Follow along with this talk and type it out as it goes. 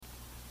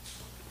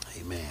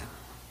Amen.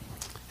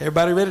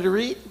 Everybody ready to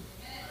read?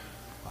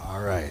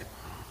 All right.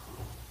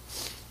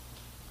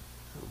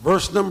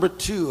 Verse number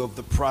 2 of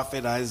the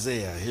prophet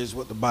Isaiah. Here's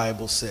what the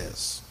Bible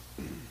says.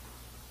 It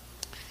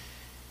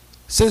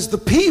says, the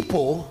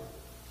people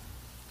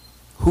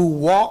who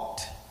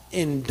walked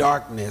in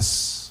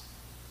darkness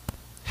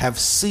have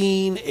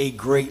seen a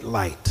great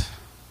light.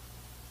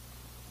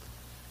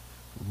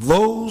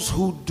 Those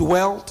who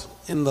dwelt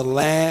in the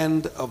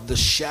land of the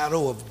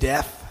shadow of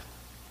death,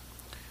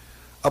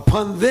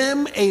 upon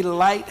them a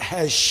light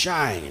has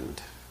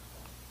shined.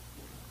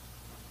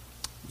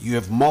 You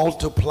have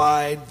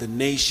multiplied the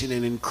nation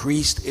and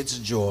increased its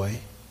joy.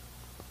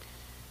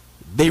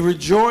 They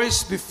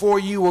rejoice before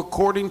you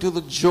according to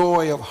the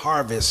joy of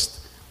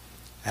harvest,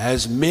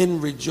 as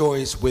men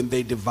rejoice when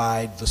they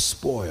divide the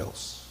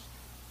spoils.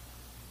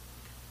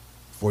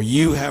 For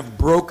you have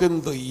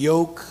broken the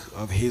yoke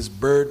of his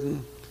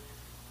burden,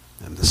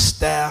 and the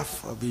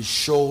staff of his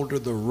shoulder,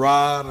 the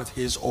rod of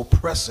his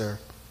oppressor,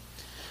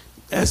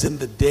 as in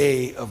the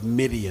day of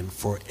Midian.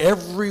 For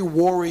every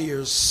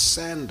warrior's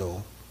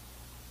sandal,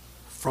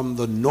 from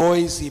the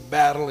noisy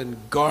battle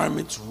and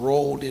garments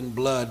rolled in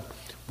blood,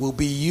 will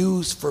be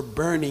used for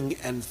burning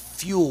and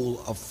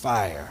fuel of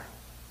fire.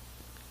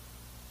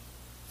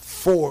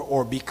 For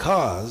or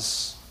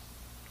because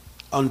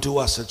unto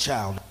us a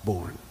child is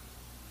born,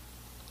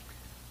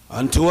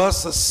 unto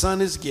us a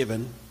son is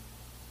given,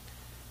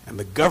 and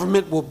the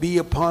government will be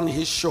upon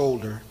his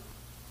shoulder,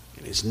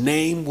 and his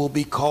name will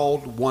be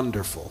called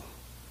Wonderful,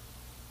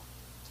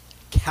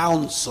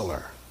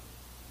 Counselor,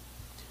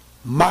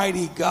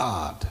 Mighty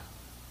God,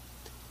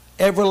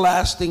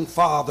 Everlasting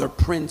Father,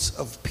 Prince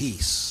of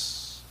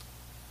Peace.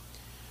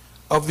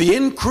 Of the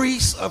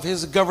increase of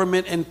his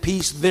government and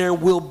peace there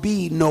will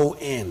be no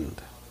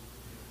end.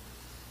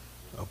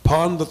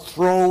 Upon the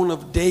throne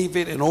of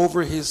David and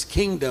over his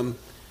kingdom,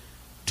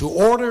 to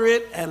order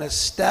it and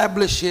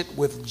establish it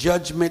with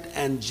judgment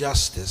and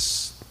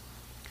justice.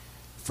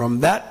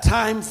 From that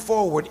time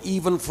forward,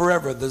 even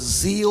forever, the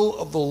zeal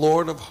of the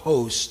Lord of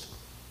hosts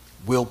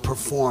will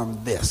perform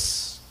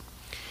this.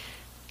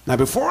 Now,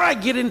 before I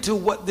get into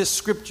what this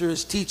scripture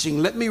is teaching,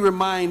 let me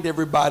remind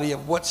everybody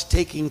of what's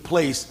taking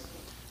place.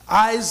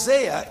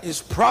 Isaiah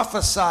is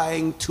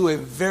prophesying to a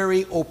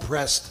very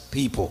oppressed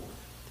people.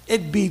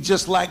 It'd be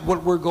just like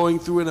what we're going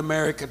through in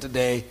America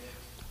today,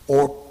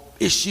 or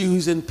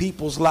issues in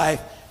people's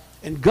life.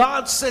 And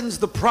God sends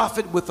the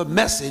prophet with a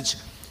message.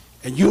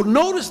 And you'll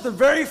notice the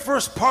very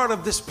first part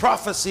of this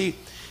prophecy,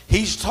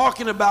 he's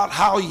talking about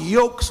how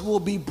yokes will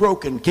be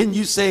broken. Can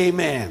you say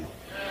amen?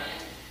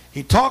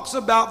 He talks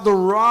about the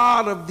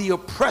rod of the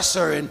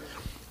oppressor and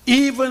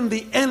even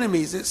the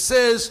enemies. It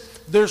says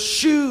their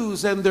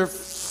shoes and their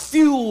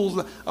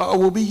fuel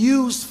will be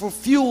used for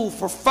fuel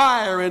for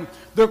fire, and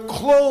their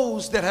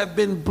clothes that have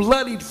been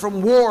bloodied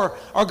from war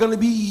are going to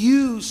be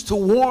used to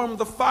warm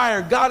the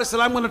fire. God has said,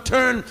 I'm going to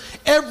turn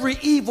every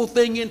evil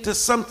thing into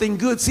something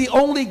good. See,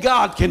 only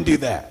God can do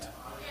that.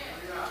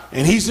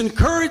 And he's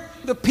encouraged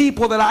the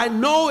people that I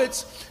know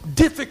it's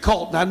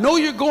difficult, and I know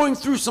you're going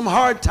through some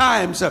hard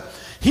times.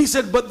 He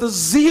said, but the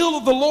zeal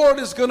of the Lord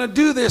is going to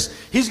do this.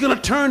 He's going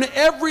to turn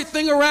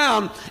everything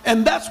around.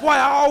 And that's why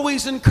I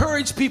always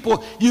encourage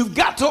people, you've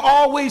got to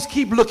always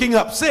keep looking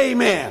up. Say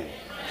amen.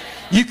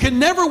 You can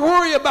never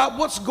worry about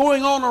what's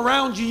going on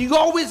around you. You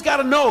always got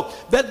to know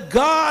that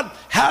God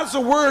has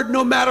a word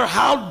no matter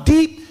how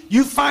deep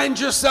you find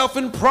yourself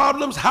in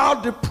problems, how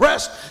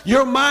depressed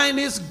your mind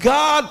is.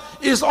 God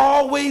is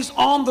always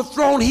on the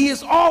throne. He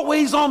is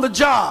always on the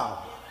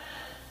job.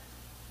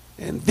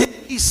 And then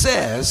he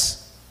says,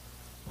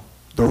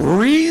 the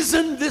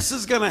reason this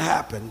is going to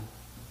happen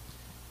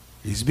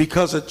is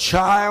because a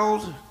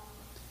child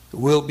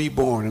will be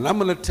born. And I'm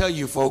going to tell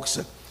you, folks,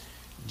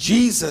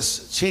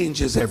 Jesus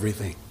changes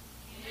everything.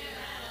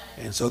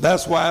 And so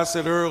that's why I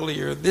said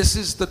earlier, this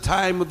is the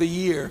time of the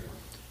year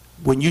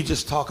when you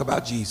just talk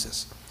about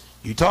Jesus.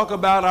 You talk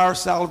about our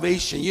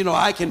salvation. You know,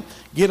 I can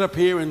get up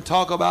here and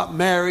talk about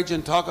marriage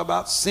and talk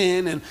about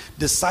sin and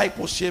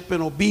discipleship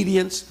and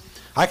obedience.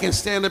 I can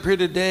stand up here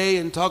today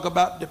and talk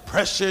about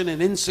depression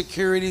and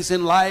insecurities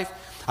in life.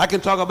 I can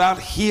talk about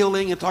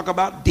healing and talk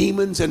about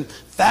demons and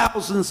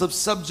thousands of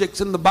subjects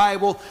in the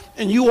Bible,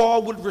 and you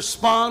all would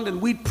respond and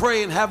we'd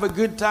pray and have a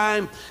good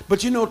time.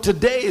 But you know,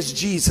 today is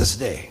Jesus'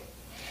 day.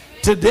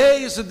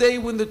 Today is the day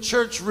when the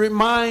church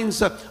reminds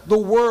the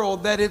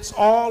world that it's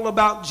all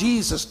about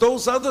Jesus.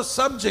 Those other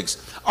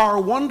subjects are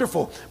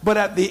wonderful, but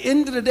at the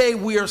end of the day,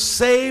 we are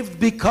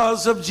saved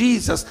because of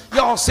Jesus.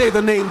 Y'all say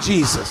the name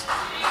Jesus.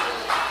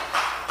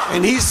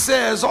 And he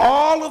says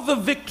all of the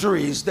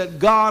victories that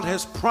God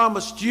has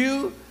promised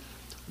you,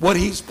 what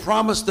he's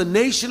promised the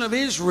nation of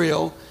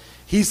Israel,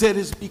 he said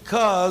is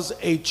because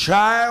a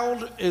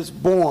child is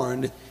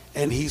born,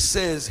 and he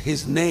says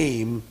his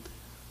name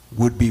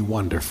would be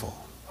Wonderful.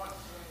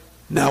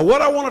 Now,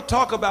 what I want to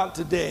talk about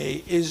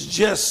today is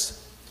just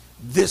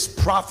this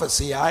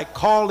prophecy. I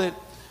call it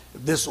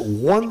this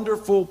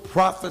wonderful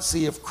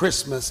prophecy of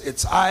Christmas.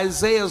 It's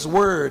Isaiah's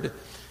word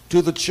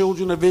to the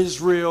children of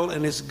Israel,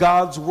 and it's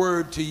God's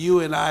word to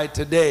you and I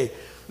today.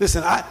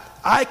 Listen,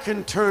 I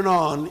can turn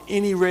on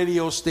any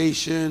radio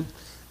station,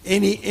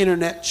 any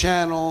internet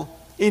channel,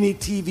 any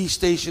TV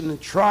station,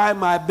 and try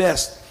my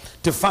best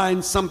to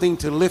find something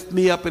to lift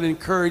me up and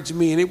encourage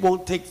me, and it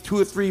won't take 2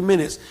 or 3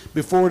 minutes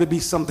before it'll be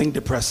something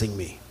depressing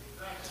me.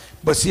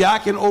 But see, I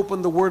can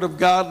open the Word of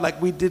God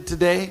like we did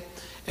today,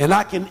 and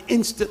I can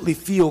instantly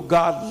feel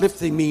God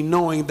lifting me,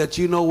 knowing that,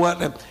 you know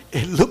what,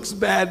 it looks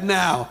bad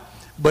now,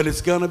 but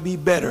it's going to be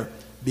better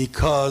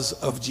because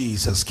of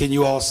Jesus. Can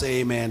you all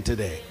say amen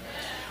today? Amen.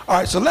 All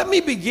right, so let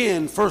me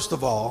begin, first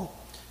of all,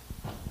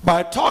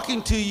 by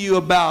talking to you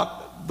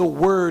about the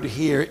word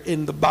here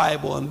in the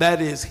Bible, and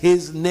that is,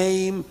 his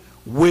name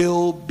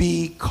will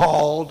be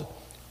called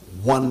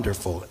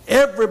Wonderful.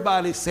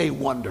 Everybody say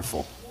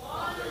wonderful.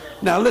 Wonderful.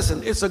 Now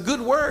listen, it's a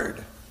good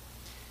word.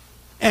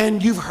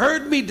 And you've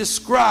heard me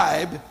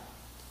describe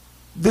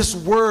this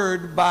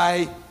word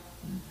by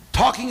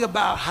talking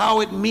about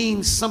how it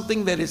means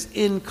something that is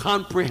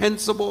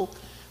incomprehensible,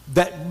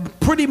 that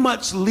pretty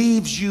much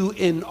leaves you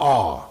in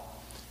awe.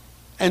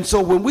 And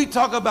so when we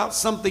talk about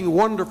something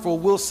wonderful,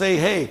 we'll say,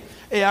 hey,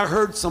 I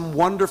heard some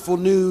wonderful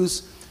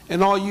news,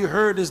 and all you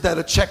heard is that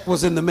a check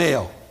was in the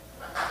mail.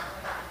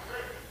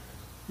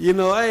 You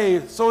know,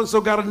 hey, so-and-so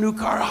got a new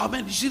car. Oh,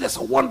 man, you see, that's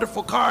a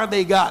wonderful car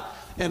they got.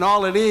 And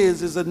all it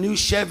is a new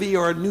Chevy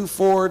or a new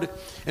Ford.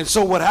 And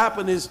so what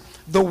happened is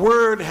the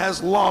word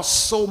has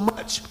lost so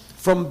much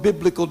from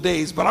biblical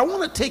days. But I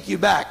want to take you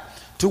back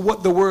to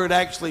what the word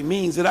actually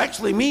means. It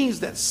actually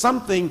means that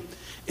something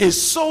is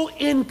so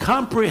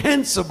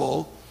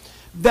incomprehensible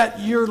that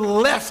you're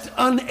left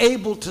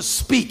unable to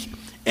speak.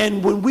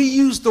 And when we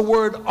use the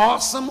word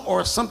awesome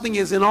or something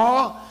is in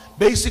awe,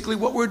 basically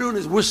what we're doing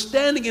is we're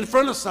standing in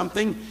front of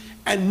something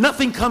and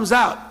nothing comes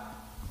out.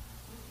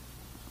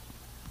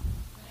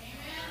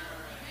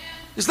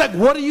 It's like,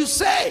 what do you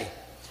say?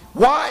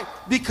 Why?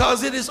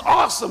 Because it is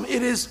awesome.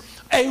 It is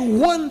a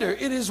wonder.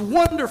 It is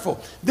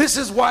wonderful. This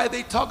is why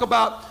they talk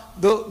about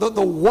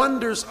the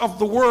wonders of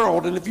the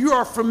world. And if you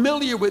are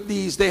familiar with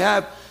these, they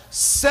have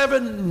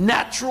 7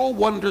 natural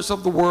wonders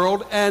of the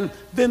world and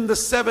then the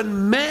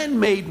 7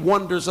 man-made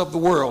wonders of the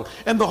world.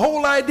 And the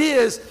whole idea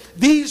is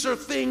these are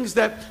things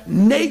that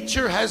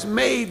nature has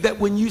made that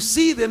when you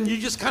see them, you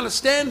just kind of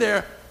stand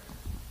there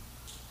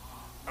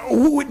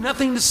with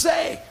nothing to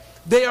say.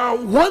 They are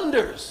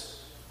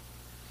wonders.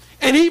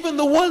 And even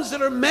the ones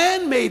that are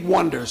man-made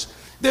wonders,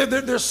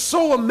 they're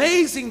so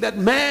amazing that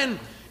man,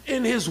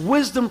 in his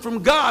wisdom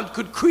from God,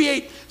 could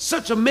create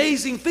such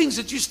amazing things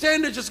that you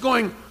stand there just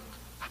going,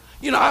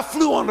 you know, I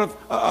flew on a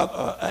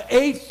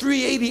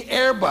A380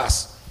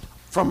 Airbus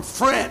from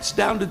France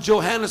down to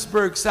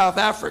Johannesburg, South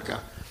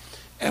Africa.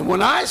 And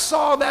when I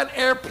saw that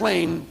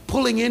airplane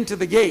pulling into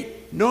the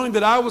gate, knowing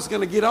that I was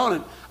going to get on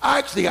it, I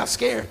actually got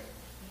scared.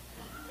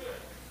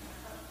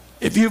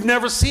 If you've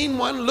never seen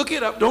one, look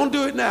it up. Don't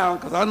do it now,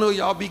 because I know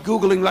y'all be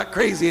Googling like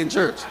crazy in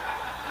church.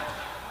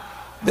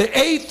 The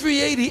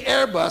A380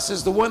 Airbus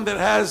is the one that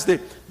has the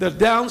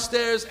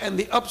downstairs and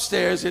the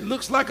upstairs. It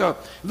looks like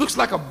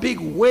a big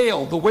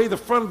whale, the way the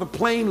front of the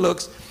plane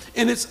looks.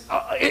 And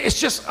it's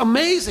just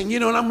amazing, you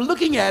know, and I'm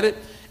looking at it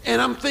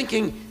and I'm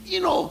thinking, you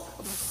know,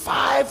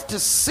 500 to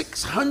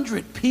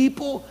 600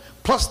 people,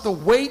 plus the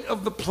weight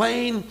of the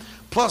plane,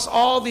 plus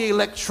all the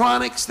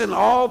electronics and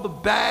all the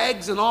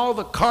bags and all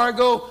the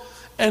cargo,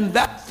 and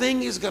that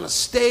thing is going to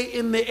stay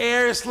in the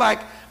air. It's like,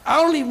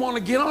 I don't even want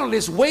to get on it.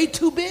 It's way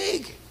too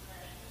big.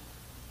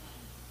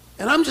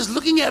 And I'm just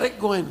looking at it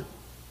going,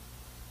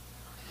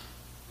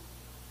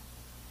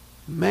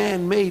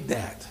 man made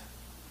that.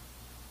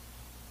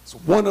 It's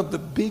one of the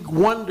big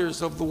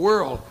wonders of the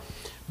world.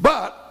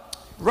 But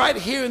right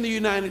here in the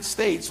United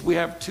States, we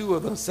have 2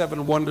 of the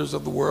 7 wonders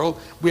of the world.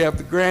 We have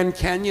the Grand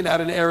Canyon out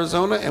in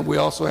Arizona, and we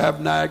also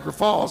have Niagara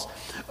Falls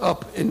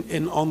up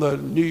on the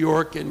New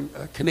York and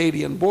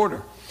Canadian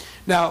border.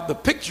 Now, the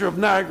picture of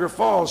Niagara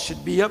Falls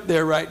should be up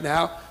there right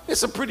now.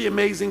 It's a pretty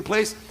amazing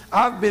place.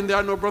 I've been there.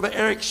 I know Brother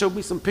Eric showed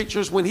me some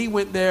pictures when he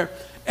went there.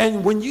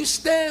 And when you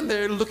stand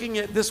there looking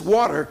at this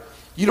water,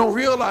 you don't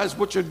realize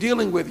what you're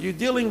dealing with. You're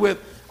dealing with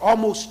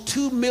almost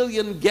 2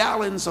 million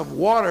gallons of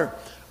water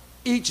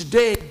each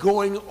day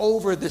going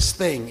over this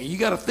thing. You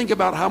got to think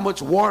about how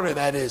much water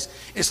that is.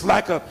 It's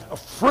like a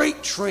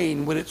freight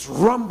train when it's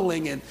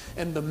rumbling and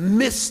the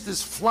mist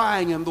is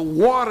flying and the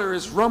water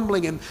is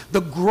rumbling and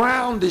the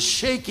ground is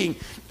shaking,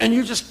 and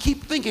you just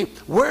keep thinking,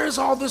 where's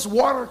all this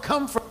water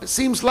come from? It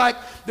seems like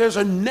there's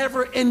a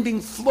never-ending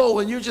flow,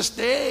 and you're just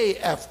day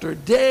after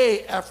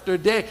day after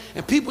day,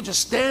 and people just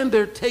stand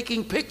there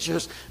taking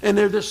pictures, and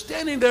they're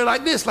standing there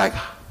like this, like,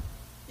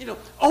 you know,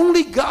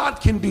 only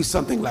God can do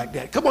something like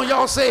that. Come on,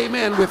 y'all say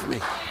amen with me.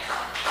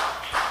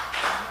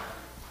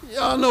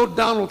 Y'all know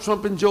Donald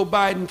Trump and Joe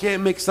Biden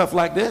can't make stuff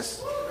like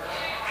this.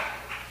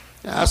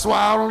 That's why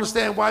I don't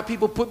understand why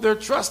people put their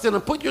trust in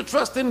him. Put your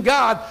trust in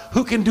God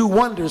who can do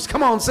wonders.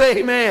 Come on, say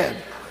amen.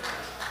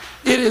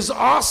 It is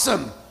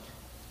awesome.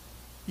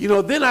 You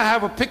know, then I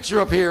have a picture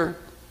up here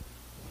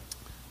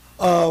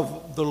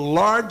of the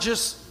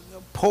largest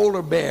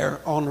polar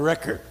bear on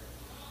record.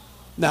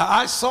 Now,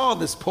 I saw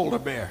this polar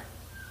bear.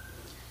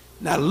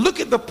 Now look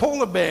at the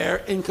polar bear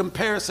in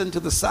comparison to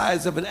the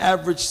size of an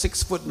average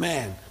 6-foot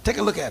man. Take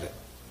a look at it.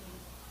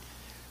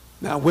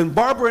 Now when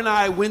Barbara and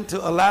I went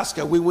to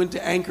Alaska, we went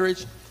to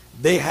Anchorage.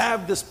 They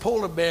have this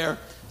polar bear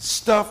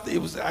stuffed. It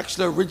was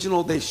actually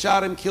original. They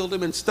shot him, killed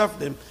him, and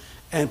stuffed him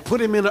and put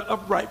him in an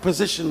upright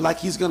position like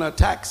he's going to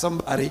attack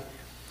somebody.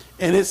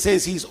 And it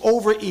says he's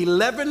over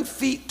 11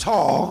 feet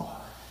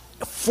tall,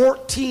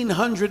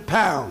 1,400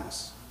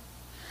 pounds.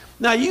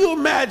 Now you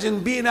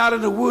imagine being out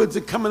in the woods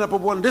and coming up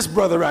with one, this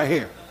brother right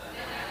here.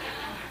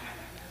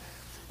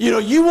 You know,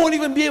 you won't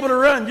even be able to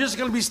run. You're just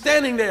going to be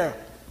standing there.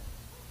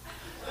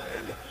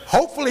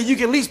 Hopefully you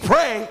can at least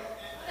pray.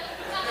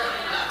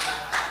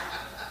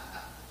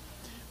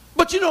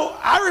 But you know,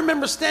 I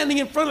remember standing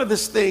in front of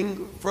this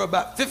thing for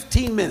about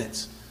 15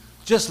 minutes,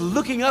 just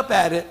looking up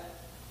at it,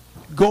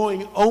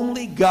 going,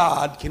 only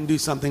God can do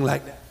something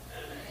like that.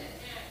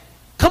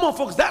 Come on,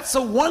 folks, that's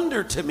a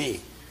wonder to me,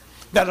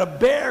 that a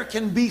bear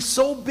can be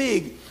so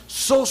big,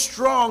 so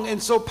strong,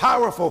 and so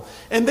powerful.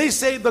 And they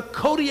say the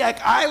Kodiak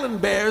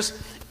Island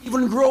bears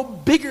even grow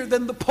bigger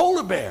than the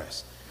polar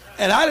bears.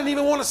 And I didn't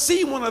even want to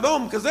see one of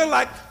them because they're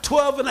like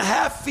 12 and a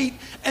half feet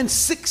and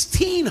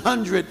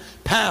 1,600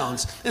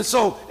 pounds. And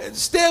so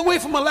stay away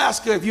from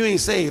Alaska if you ain't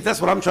saved. That's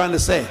what I'm trying to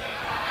say.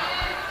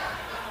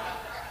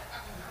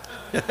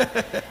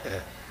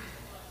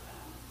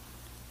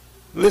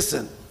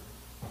 Listen,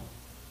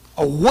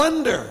 a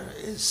wonder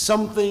is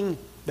something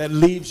that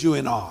leaves you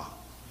in awe.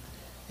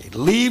 It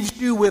leaves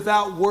you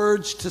without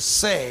words to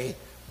say,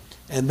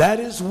 and that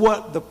is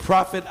what the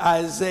prophet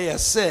Isaiah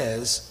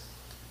says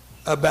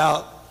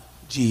about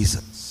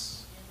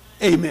Jesus.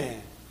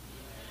 Amen.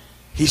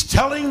 He's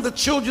telling the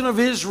children of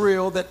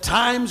Israel that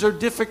times are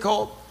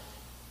difficult.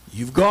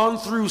 You've gone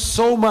through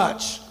so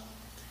much.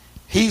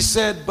 He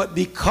said, but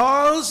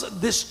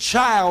because this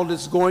child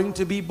is going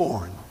to be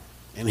born,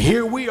 and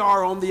here we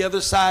are on the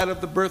other side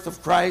of the birth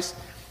of Christ,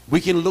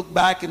 we can look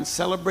back and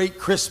celebrate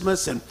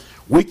Christmas, and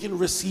we can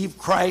receive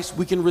Christ,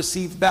 we can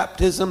receive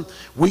baptism,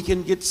 we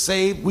can get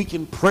saved, we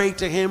can pray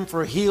to him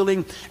for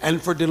healing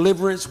and for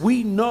deliverance.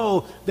 We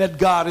know that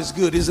God is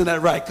good, isn't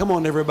that right? Come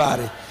on,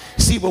 everybody.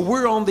 See, but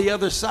we're on the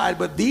other side.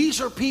 But these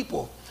are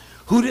people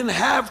who didn't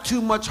have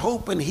too much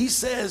hope, and he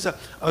says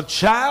a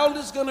child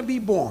is going to be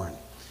born,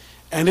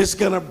 and it's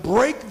going to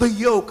break the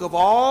yoke of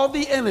all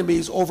the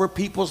enemies over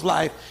people's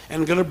life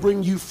and going to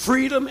bring you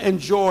freedom and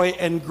joy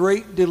and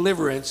great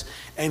deliverance.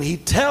 And he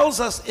tells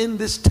us in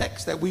this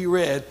text that we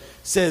read,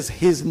 says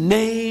his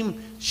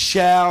name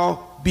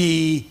shall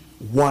be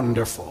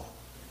wonderful.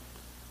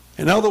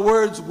 In other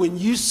words, when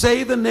you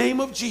say the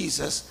name of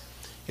Jesus,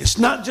 it's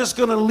not just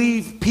going to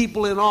leave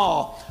people in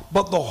awe,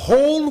 but the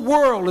whole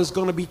world is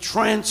going to be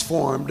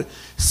transformed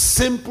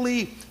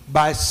simply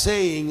by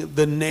saying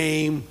the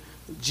name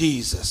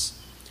Jesus.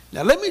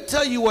 Now let me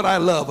tell you what I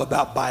love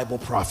about Bible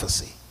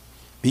prophecy,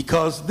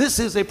 because this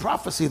is a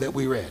prophecy that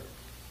we read.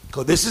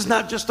 Because this is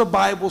not just a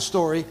Bible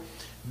story.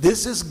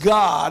 This is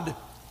God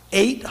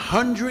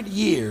 800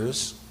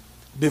 years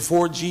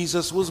before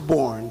Jesus was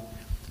born,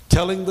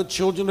 telling the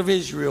children of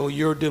Israel,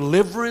 your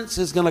deliverance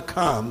is going to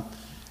come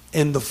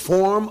in the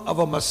form of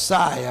a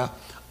Messiah,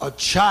 a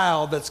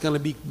child that's going to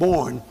be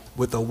born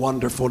with a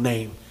wonderful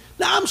name.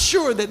 Now I'm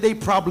sure that they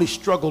probably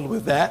struggled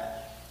with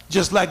that,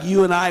 just like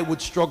you and I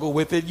would struggle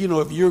with it. You know,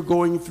 if you're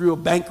going through a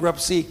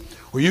bankruptcy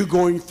or you're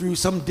going through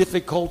some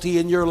difficulty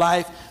in your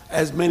life,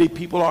 as many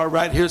people are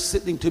right here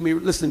listening to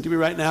me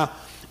right now,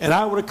 and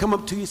I were to come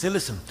up to you and say,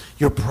 listen,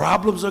 your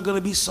problems are going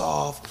to be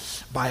solved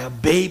by a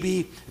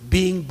baby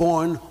being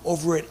born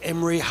over at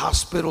Emory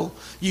Hospital,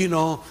 you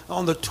know,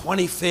 on the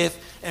 25th.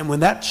 And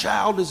when that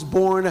child is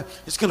born,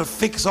 it's going to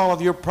fix all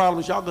of your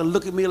problems. Y'all going to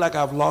look at me like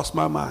I've lost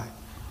my mind.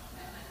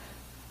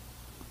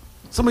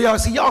 Some of y'all,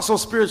 see, y'all so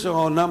spiritual.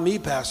 Oh, not me,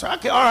 Pastor.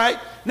 Okay, all right.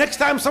 Next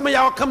time some of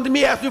y'all come to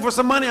me, ask me for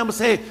some money, I'm going to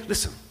say,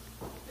 listen,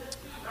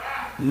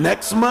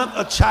 next month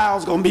a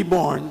child's going to be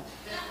born.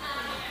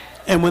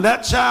 And when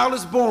that child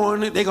is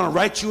born, they're going to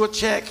write you a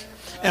check,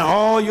 and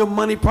all your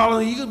money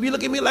problems, you're going to be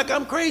looking at me like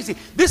I'm crazy.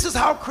 This is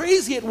how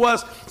crazy it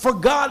was for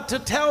God to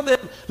tell them,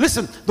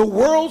 listen, the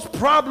world's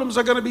problems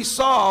are going to be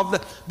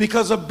solved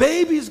because a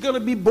baby's going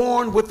to be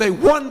born with a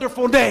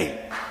wonderful name.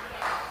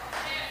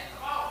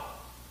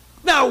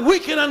 Now, we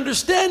can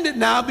understand it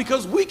now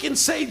because we can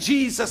say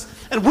Jesus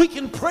and we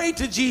can pray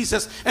to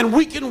Jesus and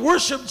we can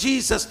worship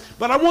Jesus.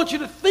 But I want you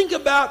to think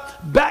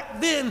about back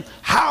then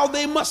how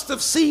they must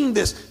have seen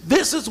this.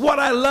 This is what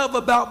I love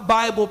about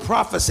Bible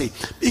prophecy,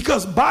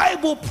 because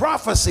Bible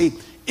prophecy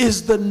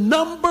is the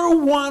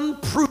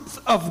 #1 proof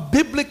of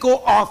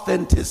biblical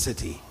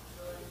authenticity.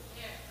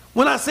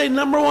 When I say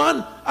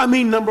 #1, I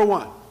mean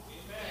 #1.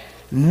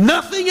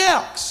 Nothing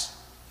else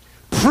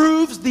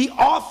proves the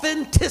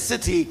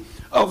authenticity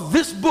of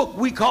this book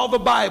we call the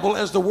Bible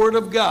as the Word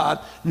of God.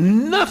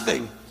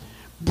 Nothing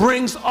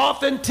brings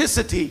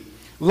authenticity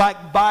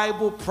like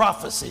Bible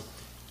prophecy.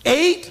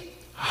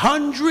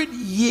 800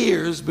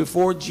 years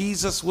before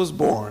Jesus was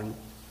born,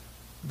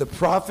 the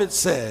prophet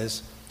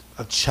says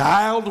a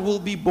child will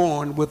be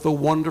born with a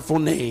wonderful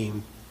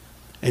name,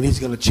 and he's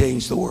going to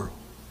change the world.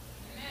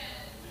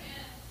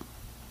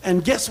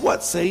 And guess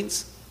what,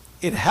 saints?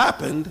 It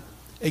happened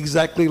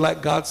exactly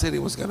like God said it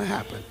was going to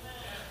happen.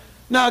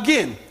 Now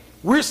again,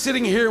 we're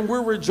sitting here and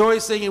we're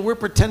rejoicing and we're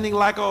pretending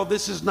like, oh,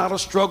 this is not a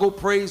struggle,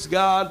 praise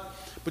God.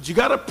 But you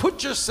got to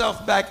put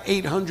yourself back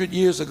 800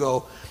 years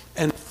ago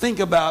and think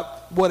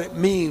about what it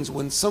means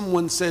when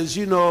someone says,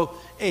 you know,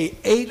 hey,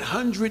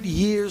 800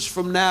 years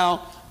from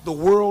now, the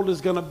world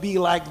is going to be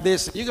like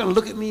this. You're going to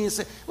look at me and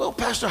say, well,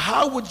 Pastor,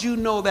 how would you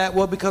know that?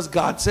 Well, because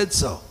God said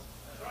so.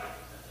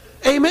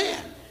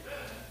 Amen.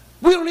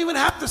 We don't even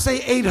have to say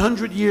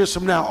 800 years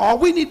from now. All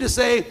we need to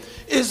say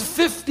is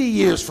 50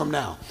 years from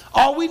now.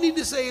 All we need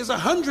to say is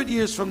 100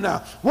 years from now.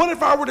 What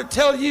if I were to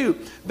tell you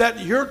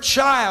that your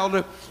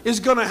child is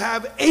going to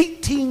have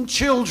 18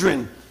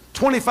 children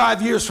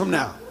 25 years from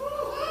now?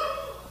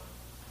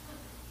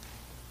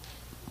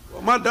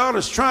 Well, my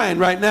daughter's trying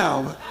right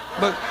now,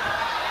 but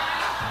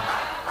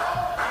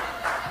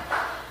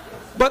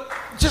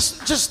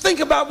just think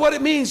about what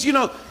it means, you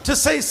know, to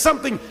say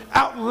something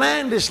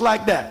outlandish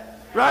like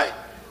that, right?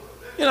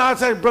 You know, I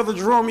tell you, Brother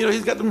Jerome, you know,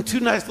 he's got them two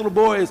nice little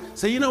boys.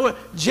 Say, you know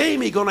what?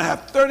 Jamie going to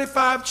have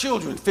 35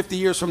 children 50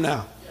 years from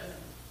now.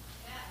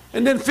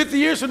 And then 50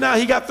 years from now,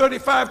 he got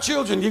 35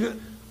 children. You go,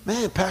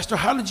 man, Pastor,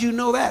 how did you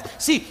know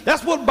that? See,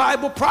 that's what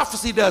Bible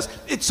prophecy does.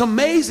 It's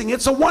amazing.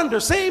 It's a wonder.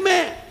 Say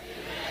amen.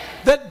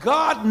 That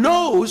God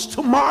knows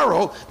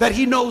tomorrow, that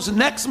he knows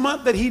next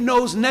month, that he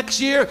knows next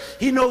year,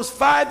 he knows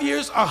 5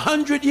 years,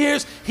 100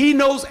 years, he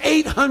knows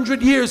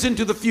 800 years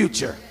into the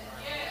future.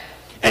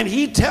 And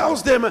he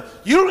tells them,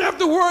 you don't have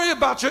to worry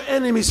about your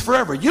enemies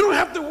forever. You don't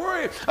have to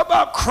worry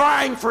about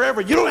crying forever.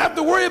 You don't have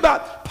to worry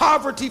about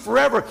poverty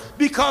forever.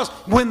 Because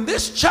when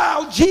this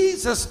child,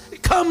 Jesus,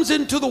 comes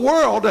into the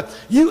world,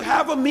 you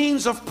have a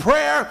means of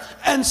prayer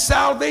and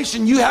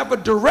salvation. You have a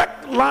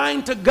direct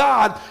line to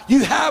God.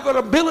 You have an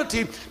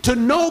ability to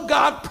know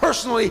God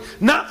personally,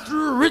 not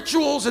through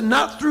rituals and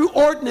not through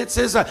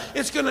ordinances.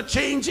 It's going to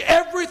change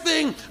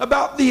everything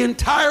about the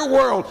entire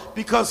world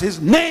because his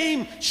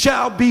name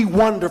shall be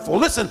wonderful.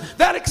 Listen,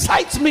 that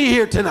excites me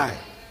here tonight.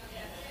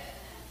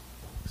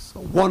 It's a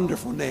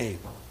wonderful name.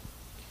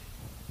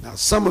 Now,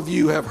 some of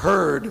you have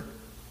heard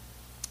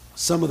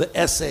some of the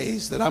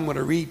essays that I'm going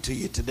to read to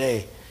you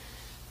today.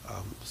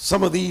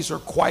 Some of these are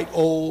quite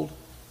old,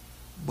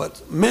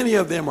 but many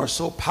of them are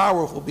so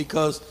powerful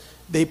because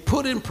they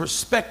put in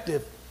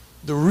perspective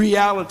the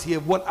reality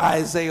of what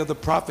Isaiah the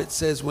prophet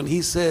says when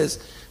he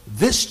says,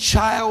 this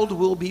child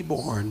will be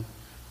born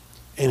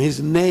and his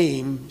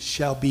name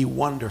shall be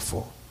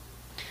wonderful.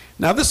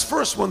 Now, this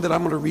first one that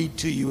I'm going to read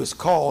to you is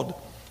called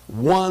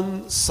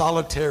One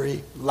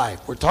Solitary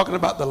Life. We're talking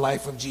about the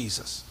life of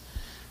Jesus.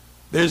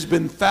 There's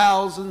been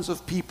thousands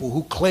of people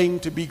who claim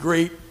to be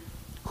great,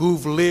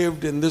 who've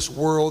lived in this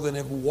world and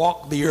have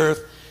walked the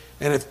earth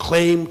and have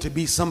claimed to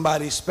be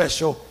somebody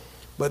special.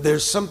 But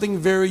there's something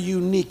very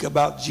unique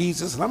about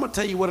Jesus. And I'm going to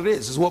tell you what it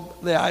is. It's what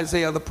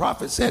Isaiah the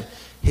prophet said.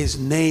 His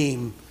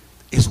name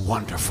is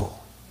wonderful.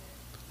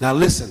 Now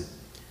listen.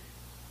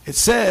 It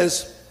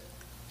says,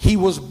 he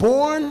was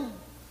born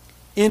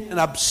in an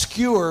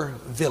obscure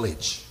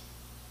village,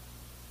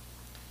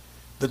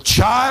 the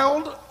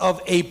child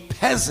of a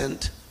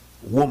peasant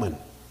woman.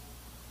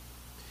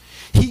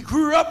 He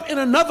grew up in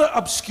another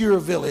obscure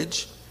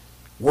village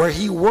where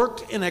he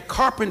worked in a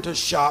carpenter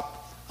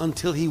shop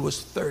until he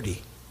was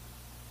 30.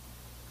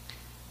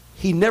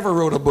 He never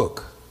wrote a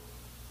book.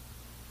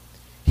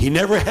 He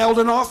never held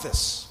an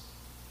office.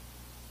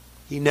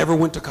 He never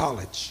went to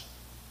college.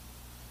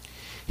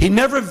 He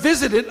never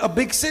visited a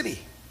big city.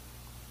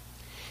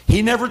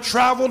 He never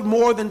traveled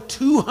more than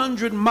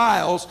 200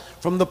 miles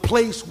from the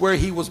place where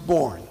he was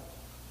born.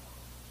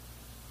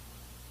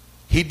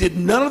 He did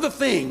none of the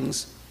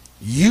things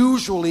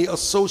usually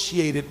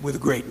associated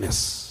with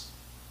greatness.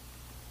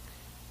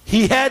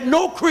 He had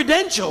no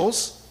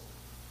credentials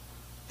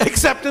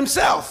except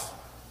himself.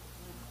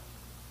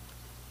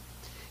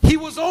 He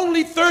was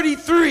only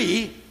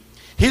 33.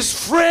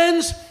 His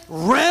friends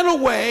ran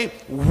away.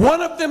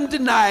 One of them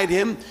denied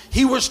him.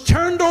 He was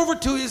turned over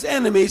to his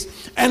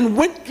enemies and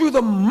went through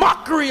the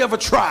mockery of a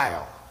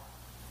trial.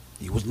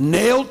 He was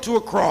nailed to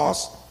a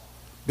cross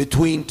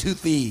between two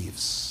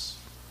thieves.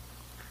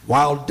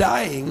 While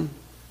dying,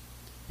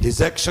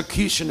 his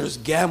executioners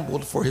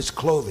gambled for his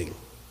clothing,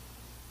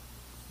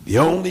 the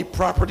only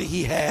property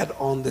he had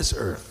on this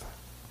earth.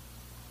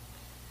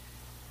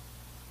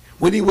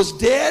 When he was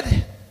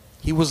dead,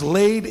 he was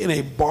laid in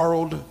a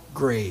borrowed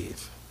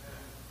grave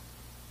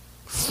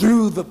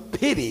through the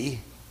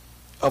pity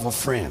of a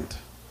friend.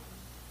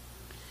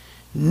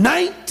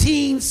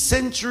 19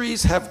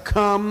 centuries have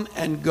come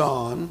and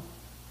gone,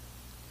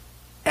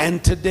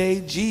 and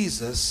today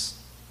Jesus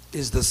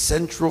is the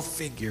central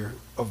figure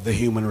of the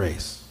human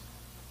race.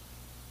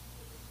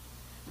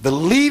 The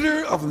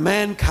leader of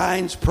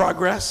mankind's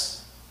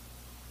progress.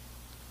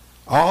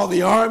 All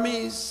the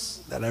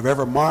armies that have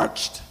ever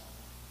marched,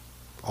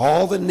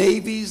 all the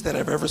navies that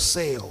have ever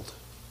sailed,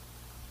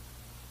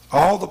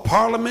 all the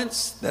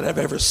parliaments that have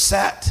ever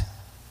sat,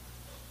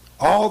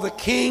 all the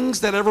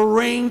kings that ever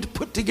reigned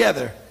put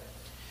together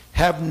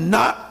have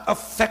not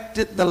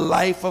affected the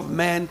life of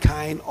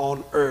mankind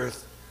on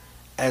earth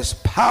as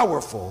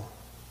powerful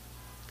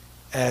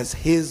as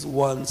his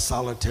one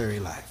solitary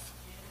life.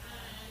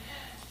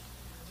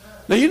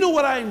 Now, you know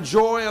what I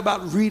enjoy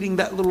about reading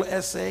that little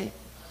essay?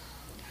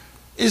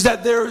 Is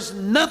that there is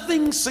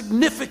nothing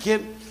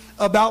significant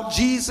about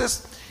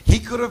Jesus. He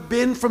could have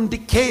been from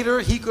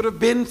Decatur. He could have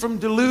been from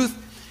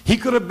Duluth. He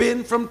could have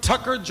been from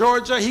Tucker,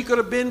 Georgia. He could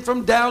have been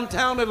from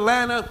downtown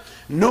Atlanta.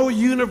 No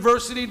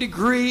university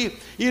degree,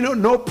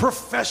 no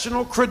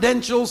professional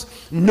credentials,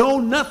 no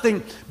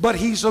nothing. But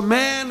he's a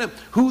man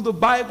who the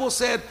Bible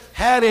said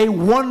had a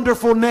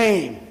wonderful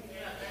name.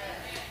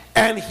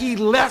 And he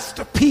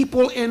left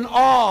people in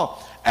awe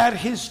at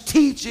his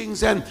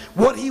teachings and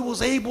what he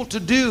was able to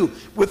do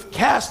with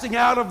casting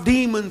out of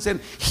demons and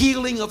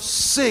healing of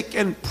sick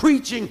and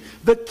preaching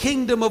the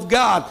kingdom of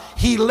God.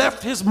 He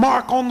left his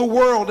mark on the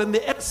world, and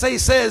the essay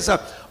says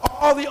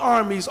all the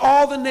armies,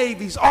 all the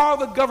navies, all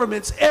the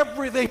governments,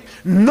 everything,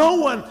 no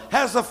one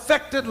has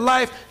affected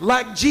life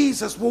like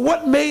Jesus. Well,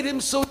 what made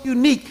him so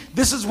unique?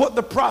 This is what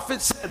the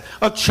prophet said: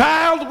 a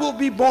child will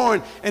be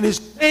born and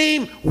his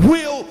name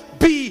will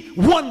be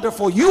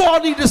Wonderful. You all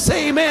need to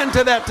say amen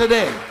to that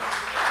today.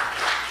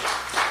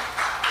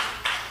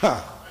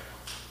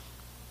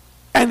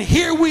 And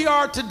here we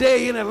are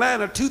today in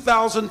Atlanta,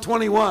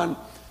 2021.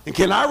 And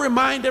can I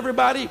remind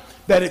everybody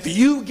that if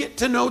you get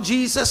to know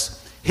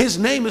Jesus, his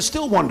name is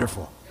still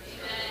wonderful.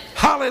 Amen.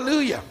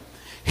 Hallelujah.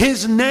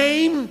 His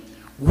name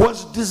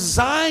was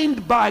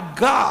designed by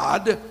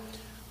God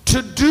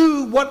to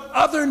do what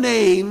other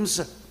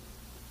names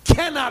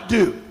cannot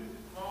do.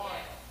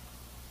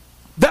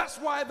 That's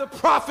why the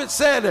prophet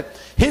said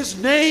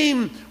his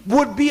name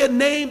would be a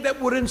name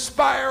that would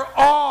inspire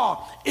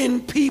awe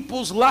in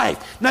people's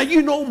life. Now,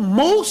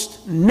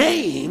 most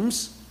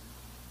names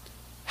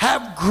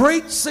have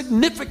great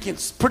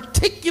significance,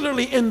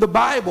 particularly in the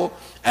Bible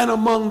and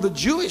among the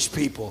Jewish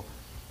people.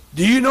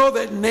 Do you know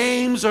that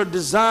names are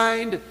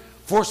designed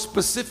for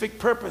specific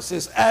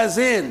purposes, as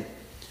in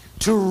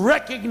to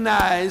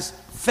recognize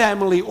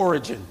family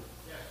origin?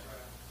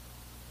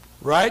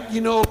 Right?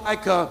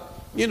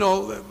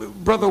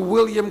 Brother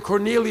William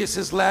Cornelius,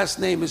 his last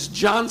name is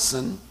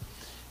Johnson.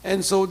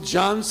 And so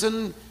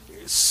Johnson,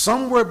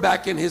 somewhere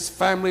back in his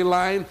family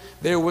line,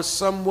 there was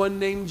someone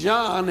named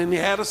John, and he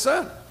had a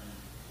son.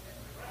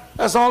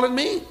 That's all it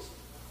means.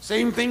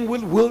 Same thing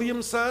with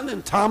Williamson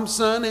and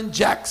Thompson and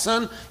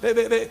Jackson.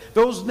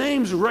 Those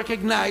names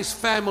recognize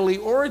family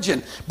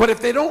origin. But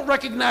if they don't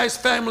recognize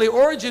family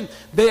origin,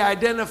 they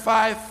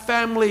identify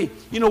family,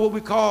 what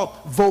we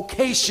call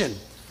vocation,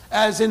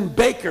 as in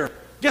baker.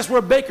 Guess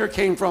where baker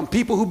came from?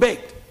 People who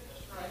baked.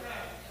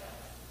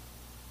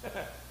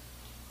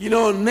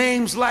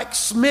 Names like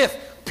Smith,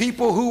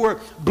 people who were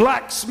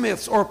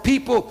blacksmiths, or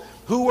people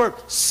who were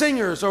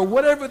singers, or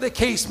whatever the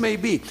case may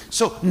be.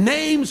 So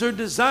names are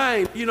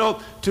designed,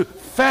 to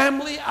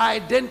family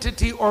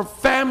identity or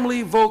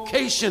family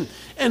vocation.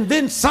 And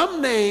then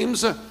some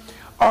names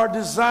are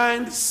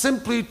designed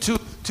simply to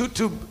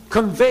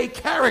convey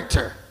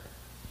character,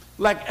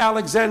 like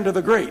Alexander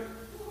the Great.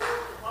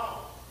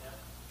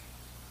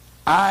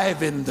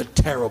 Ivan the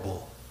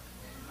Terrible.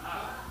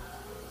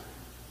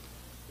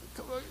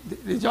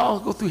 Did y'all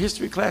go through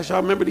history class?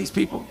 Y'all remember these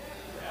people?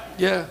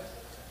 Yeah.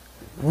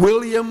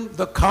 William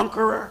the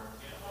Conqueror.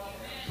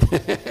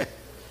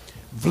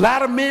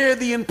 Vladimir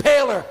the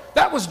Impaler.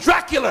 That was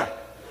Dracula.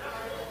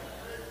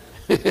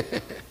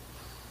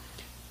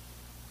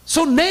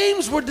 So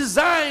names were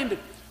designed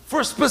for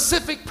a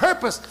specific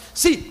purpose.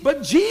 See,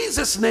 but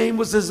Jesus' name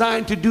was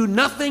designed to do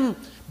nothing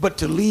but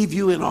to leave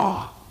you in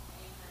awe.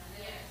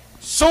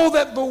 So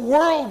that the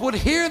world would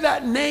hear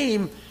that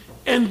name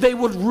and they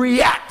would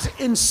react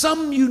in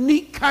some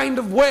unique kind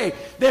of way.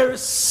 There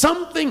is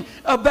something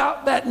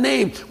about that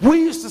name.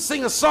 We used to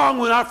sing a song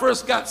when I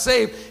first got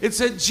saved. It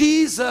said,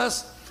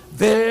 Jesus,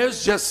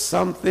 there's just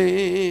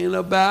something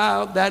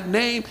about that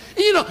name.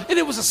 And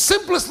it was the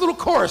simplest little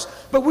chorus,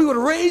 but we would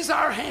raise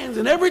our hands,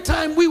 and every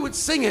time we would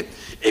sing it,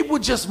 it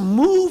would just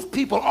move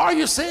people. All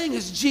you're saying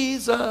is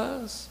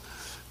Jesus.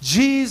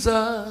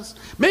 Jesus.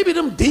 Maybe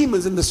them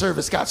demons in the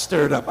service got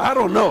stirred up. I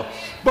don't know.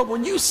 But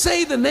when you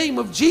say the name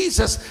of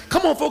Jesus,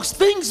 come on, folks,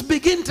 things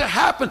begin to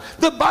happen.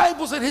 The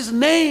Bible said his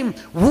name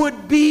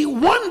would be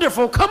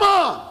wonderful. Come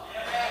on.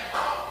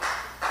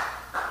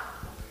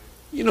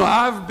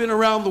 I've been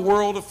around the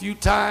world a few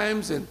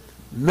times and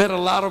met a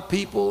lot of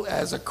people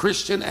as a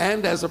Christian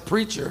and as a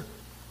preacher.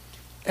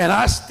 And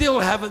I still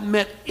haven't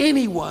met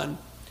anyone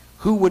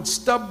who would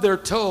stub their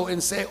toe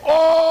and say,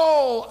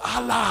 "Oh,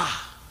 Allah."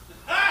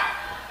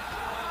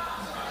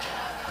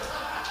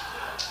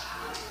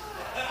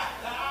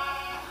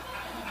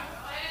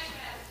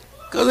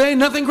 Because there ain't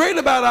nothing great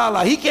about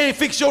Allah. He can't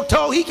fix your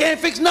toe. He can't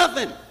fix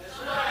nothing.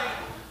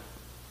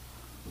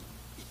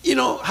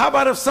 How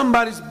about if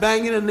somebody's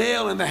banging a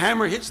nail and the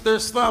hammer hits their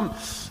thumb?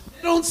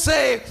 They don't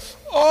say,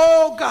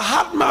 "Oh,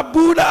 Gahatma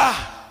Buddha."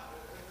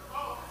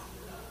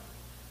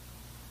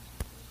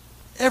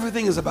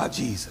 Everything is about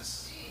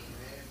Jesus.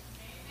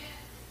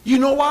 You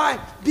know why?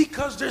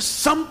 Because there's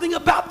something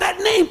about that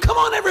name. Come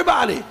on,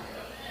 everybody.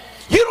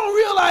 You don't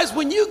realize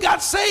when you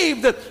got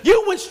saved that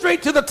you went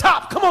straight to the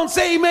top. Come on,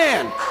 say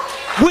amen.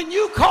 When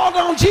you called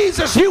on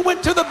Jesus, you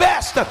went to the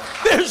best.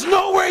 There's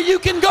nowhere you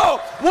can go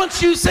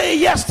once you say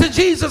yes to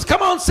Jesus.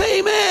 Come on, say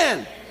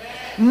amen.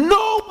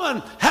 No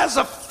one has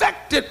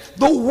affected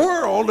the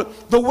world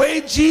the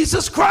way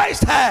Jesus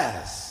Christ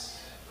has.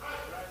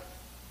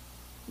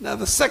 Now,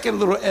 the second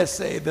little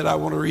essay that I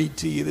want to read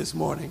to you this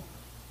morning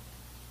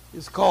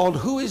is called,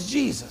 Who is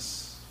Jesus?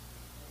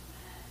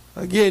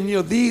 Again,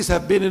 these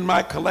have been in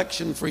my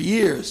collection for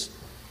years,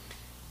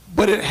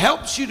 but it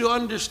helps you to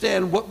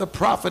understand what the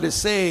prophet is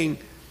saying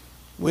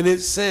when it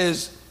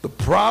says the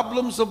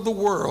problems of the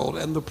world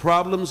and the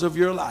problems of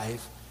your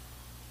life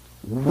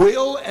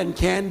will and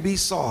can be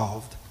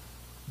solved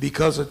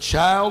because a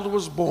child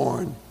was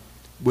born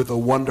with a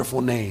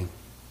wonderful name.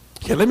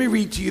 Okay, let me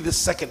read to you the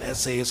second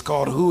essay. It's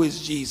called, Who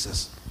is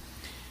Jesus?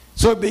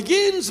 So it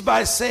begins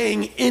by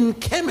saying, in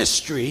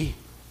chemistry,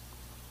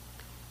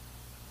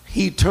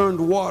 he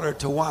turned water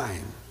to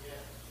wine.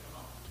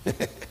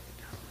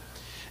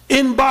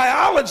 In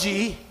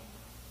biology,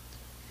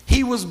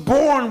 he was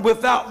born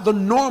without the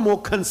normal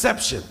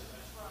conception.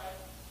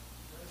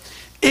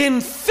 In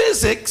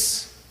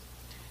physics,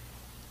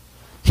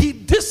 he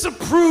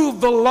disapproved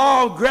the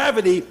law of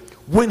gravity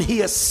when he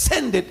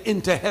ascended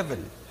into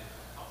heaven.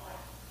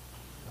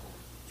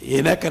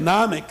 In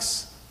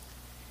economics,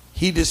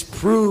 he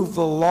disproved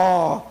the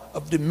law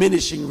of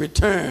diminishing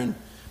return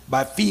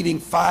by feeding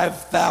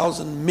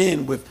 5,000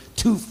 men with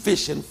 2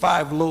 fish and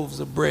 5 loaves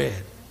of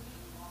bread.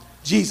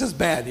 Jesus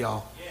bad,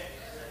 y'all.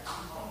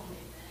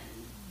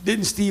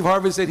 Didn't Steve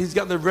Harvey say he's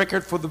got the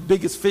record for the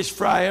biggest fish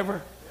fry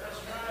ever?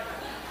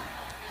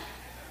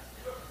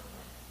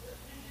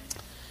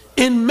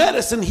 In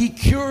medicine, he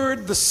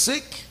cured the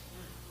sick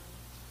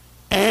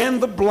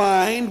and the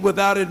blind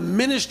without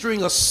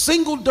administering a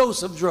single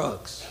dose of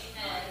drugs.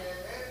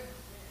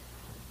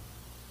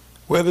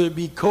 Whether it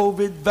be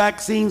COVID,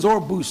 vaccines,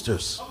 or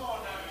boosters.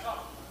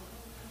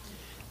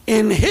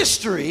 In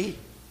history,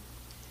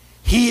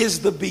 he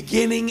is the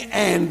beginning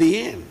and the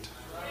end.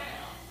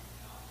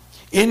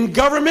 In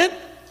government,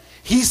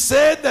 he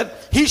said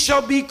that he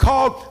shall be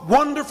called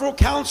Wonderful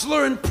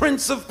Counselor and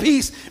Prince of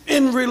Peace.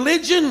 In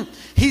religion,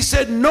 he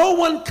said no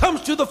one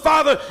comes to the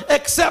Father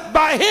except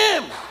by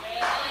him.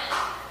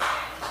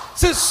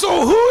 Says,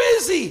 so who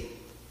is he?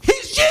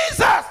 He's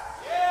Jesus.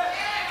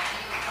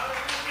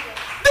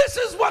 This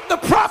is what the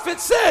prophet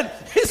said.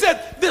 He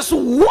said, this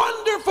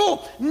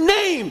wonderful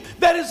name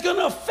that is going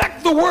to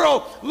affect the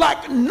world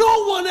like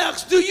no one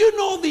else. Do you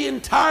know the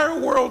entire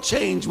world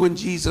changed when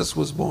Jesus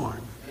was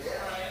born?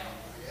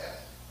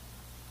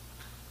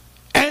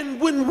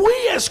 And when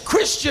we as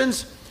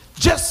Christians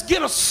just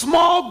get a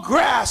small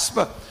grasp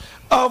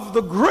of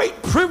the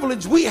great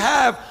privilege we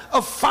have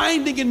of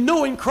finding and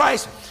knowing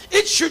Christ,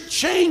 it should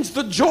change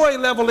the joy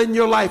level in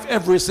your life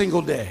every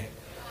single day.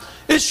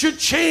 It should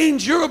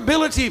change your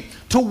ability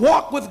to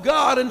walk with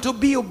God and to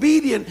be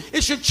obedient.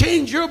 It should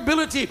change your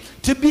ability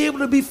to be able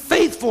to be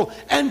faithful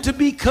and to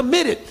be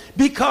committed,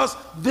 because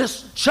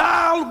this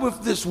child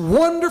with this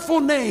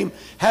wonderful name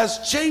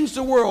has changed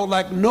the world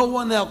like no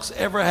one else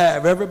ever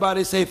have.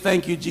 Everybody say,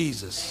 thank you,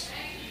 Jesus.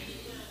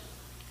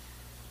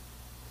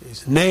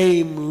 His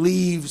name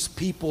leaves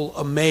people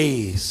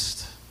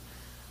amazed.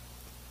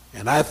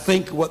 And I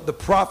think what the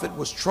prophet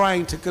was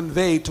trying to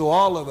convey to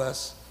all of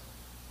us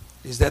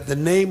is that the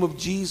name of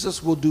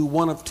Jesus will do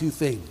one of two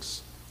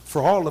things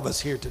for all of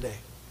us here today,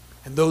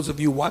 and those of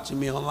you watching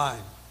me online.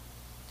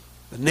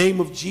 The name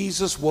of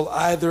Jesus will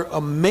either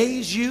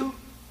amaze you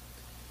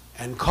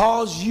and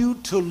cause you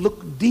to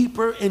look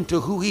deeper into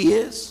who he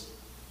is,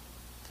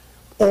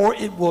 or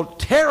it will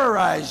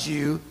terrorize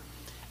you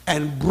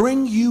and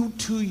bring you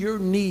to your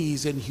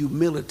knees in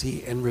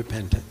humility and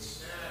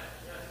repentance.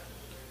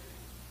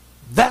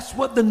 That's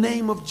what the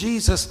name of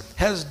Jesus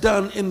has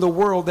done in the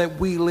world that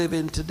we live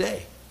in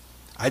today.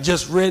 I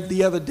just read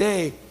the other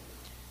day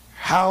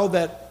how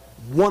that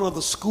one of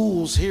the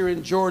schools here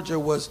in Georgia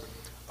was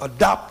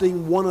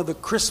adopting one of the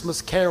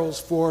Christmas carols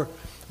for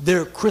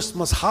their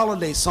Christmas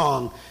holiday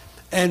song.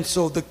 And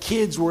so the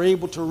kids were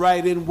able to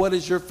write in, what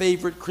is your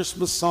favorite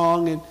Christmas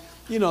song? And,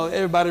 you know,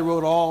 everybody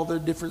wrote all their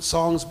different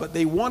songs, but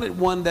they wanted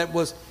one that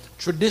was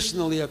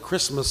traditionally a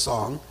Christmas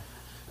song.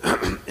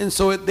 And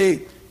so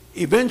they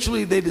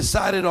eventually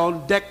decided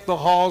on Deck the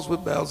Halls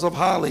with Bells of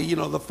Holly, you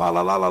know, the fa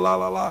la la la la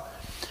la la.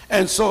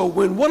 And so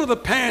when one of the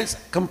parents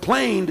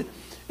complained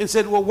and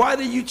said, well, why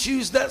did you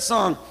choose that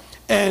song?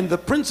 And the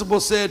principal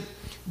said,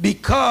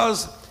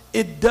 because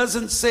it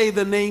doesn't say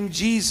the name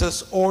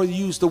Jesus or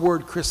use the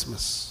word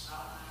Christmas.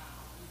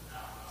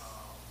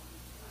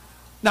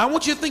 Now, I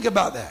want you to think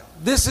about that.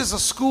 This is a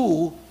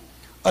school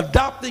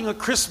adopting a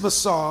Christmas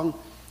song,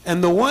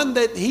 and the one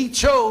that he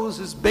chose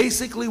is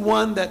basically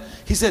one that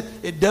he said,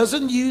 it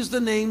doesn't use the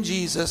name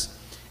Jesus,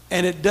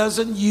 and it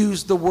doesn't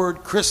use the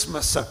word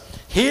Christmas.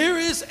 Here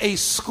is a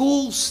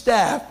school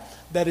staff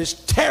that is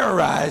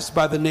terrorized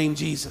by the name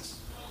Jesus.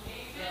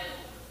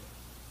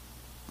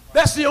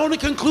 That's the only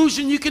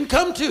conclusion you can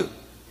come to.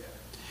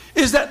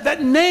 Is that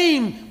that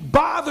name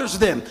bothers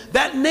them.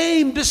 That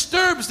name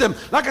disturbs them.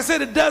 Like I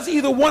said, it does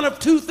either one of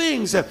two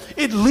things.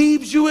 It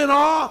leaves you in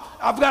awe.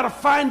 I've got to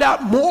find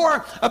out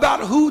more about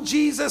who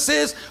Jesus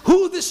is,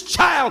 who this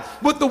child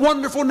with the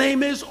wonderful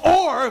name is,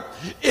 or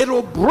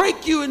it'll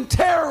break you and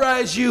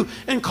terrorize you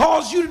and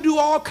cause you to do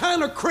all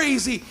kind of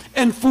crazy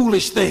and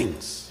foolish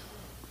things.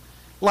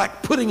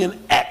 Like putting an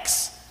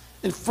X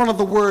in front of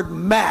the word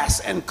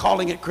mass and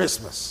calling it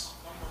Christmas.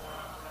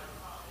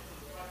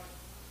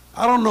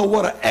 I don't know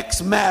what an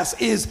Xmas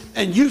is,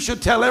 and you should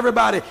tell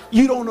everybody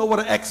you don't know what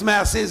an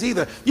Xmas is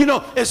either. You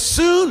know, as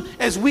soon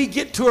as we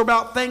get to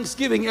about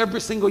Thanksgiving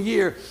every single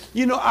year,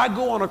 you know, I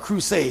go on a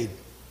crusade.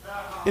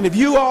 And if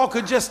you all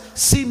could just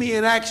see me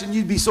in action,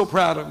 you'd be so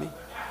proud of me.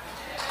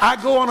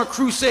 I go on a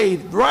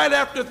crusade right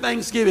after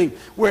Thanksgiving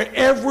where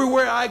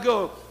everywhere I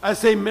go, I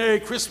say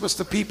Merry Christmas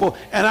to people,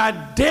 and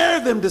I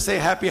dare them to say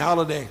Happy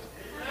Holiday.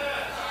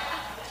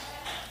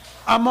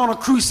 I'm on a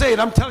crusade.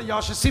 I'm telling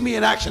y'all should see me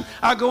in action.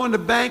 I go in the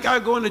bank. I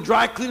go in the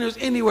dry cleaners,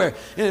 anywhere.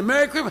 And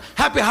Merry Christmas,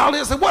 Happy Holiday.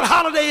 I said, what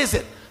holiday is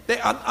it?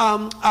 They, I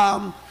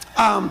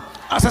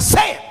said,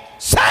 say it.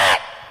 Say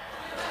it.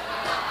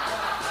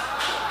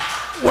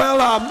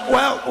 Well.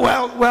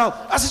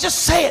 I said, just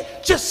say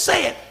it. Just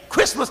say it.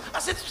 Christmas. I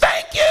said,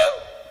 thank you.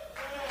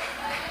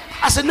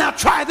 I said, now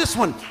try this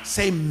one.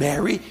 Say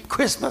Merry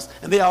Christmas.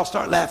 And they all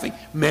start laughing.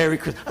 Merry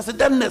Christmas. I said,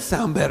 doesn't that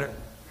sound better?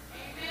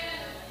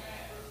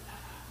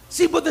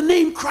 See, but the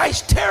name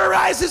Christ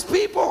terrorizes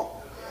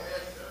people.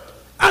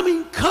 I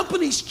mean,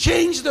 companies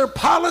change their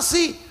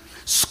policy.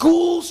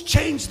 Schools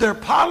change their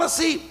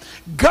policy.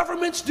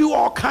 Governments do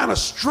all kind of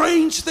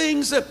strange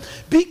things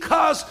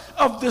because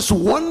of this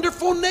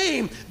wonderful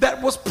name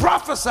that was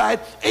prophesied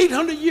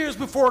 800 years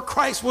before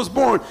Christ was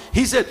born.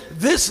 He said,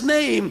 this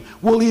name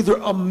will either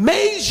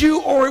amaze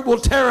you or it will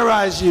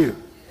terrorize you.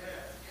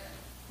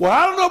 Well,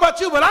 I don't know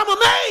about you, but I'm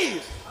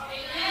amazed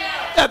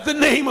at the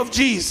name of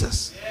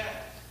Jesus.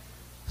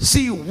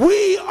 See,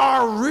 we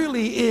are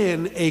really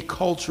in a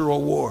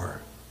cultural war.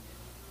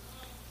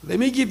 Let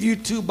me give you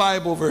two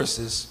Bible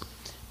verses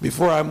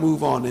before I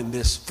move on in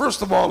this.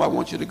 First of all, I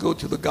want you to go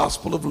to the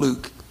Gospel of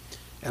Luke,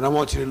 and I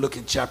want you to look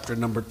at chapter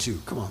number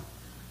 2. Come on.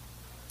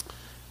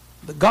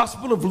 The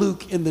Gospel of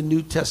Luke in the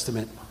New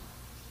Testament.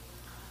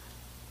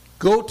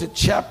 Go to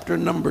chapter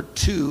number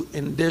 2,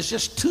 and there's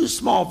just two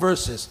small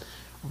verses.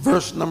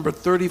 Verse number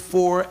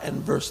 34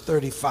 and verse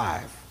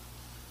 35.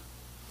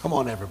 Come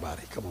on,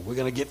 everybody. Come on. We're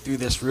going to get through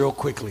this real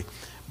quickly.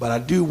 But I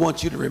do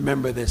want you to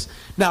remember this.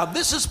 Now,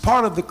 this is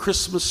part of the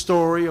Christmas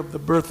story of the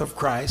birth of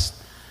Christ.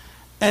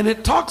 And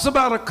it talks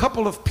about a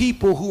couple of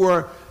people who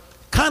are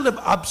kind of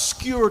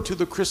obscure to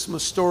the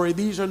Christmas story.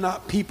 These are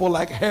not people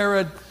like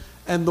Herod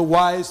and the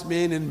wise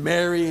men and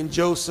Mary and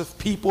Joseph,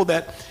 people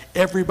that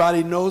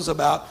everybody knows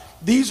about.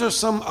 These are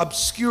some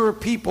obscure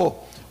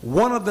people.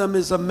 One of them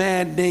is a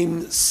man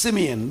named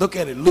Simeon. Look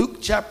at it. Luke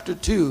chapter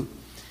 2.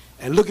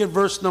 And look at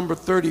verse number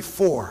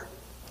 34.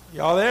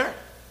 Y'all there?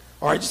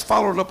 All right, just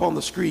follow it up on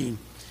the screen.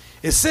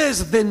 It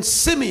says, then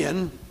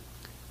Simeon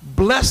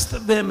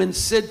blessed them and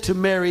said to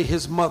Mary,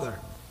 his mother,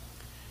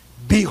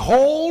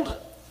 behold,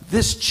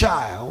 this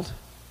child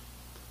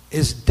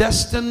is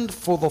destined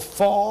for the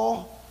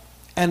fall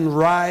and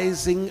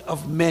rising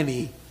of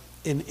many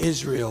in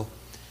Israel,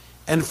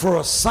 and for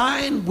a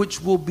sign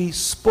which will be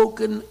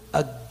spoken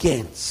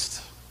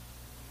against.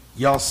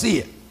 Y'all see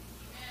it?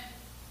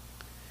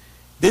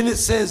 Then it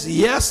says,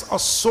 yes, a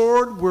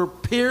sword will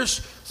pierce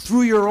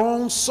through your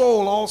own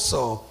soul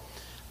also,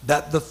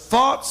 that the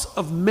thoughts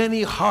of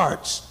many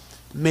hearts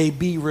may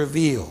be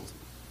revealed.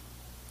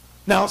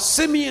 Now,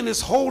 Simeon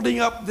is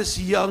holding up this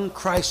young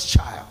Christ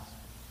child.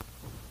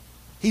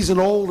 He's an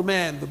old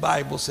man, the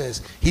Bible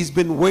says. He's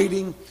been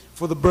waiting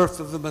for the birth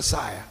of the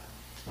Messiah.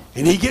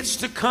 And he gets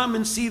to come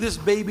and see this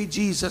baby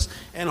Jesus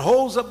and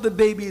holds up the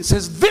baby and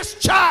says, this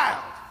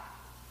child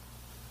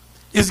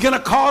is going to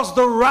cause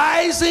the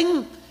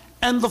rising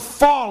and the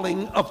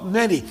falling of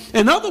many.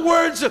 In other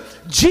words,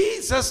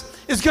 Jesus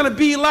is going to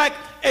be like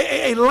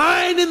a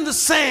line in the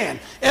sand.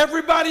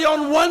 Everybody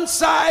on one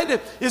side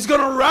is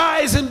going to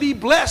rise and be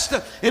blessed,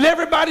 and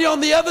everybody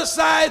on the other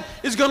side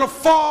is going to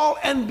fall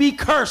and be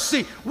cursed.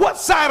 See, what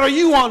side are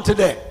you on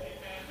today?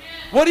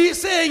 What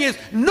he's saying is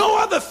no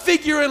other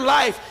figure in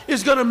life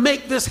is going to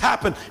make this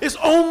happen. It's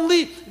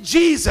only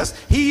Jesus.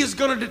 He is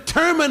going to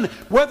determine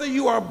whether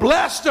you are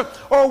blessed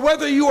or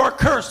whether you are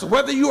cursed,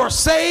 whether you are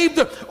saved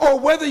or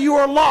whether you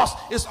are lost.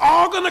 It's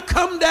all going to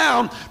come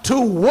down to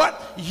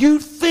what you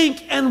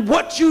think and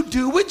what you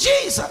do with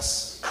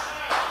Jesus.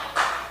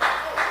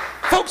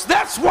 Folks,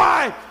 that's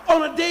why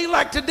on a day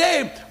like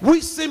today, we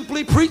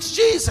simply preach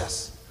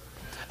Jesus.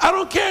 I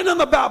don't care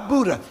nothing about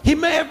Buddha. He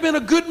may have been a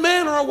good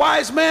man or a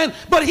wise man,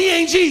 but he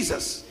ain't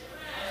Jesus.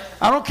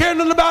 I don't care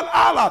nothing about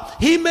Allah.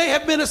 He may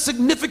have been a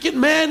significant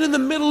man in the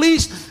Middle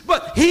East,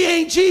 but he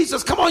ain't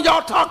Jesus. Come on,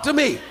 y'all, talk to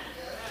me.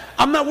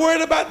 I'm not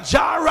worried about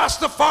Jah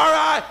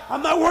Rastafari.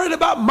 I'm not worried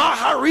about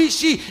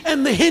Maharishi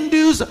and the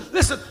Hindus.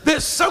 Listen,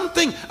 there's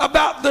something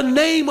about the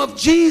name of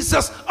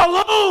Jesus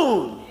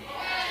alone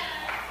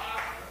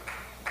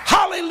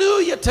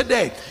Hallelujah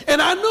today.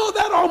 And I know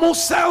that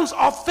almost sounds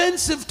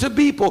offensive to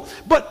people,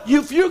 but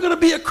if you're going to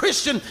be a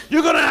Christian,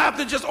 you're going to have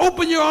to just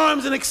open your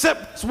arms and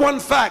accept one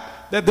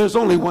fact, that there's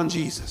only one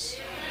Jesus.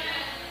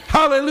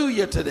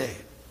 Hallelujah today.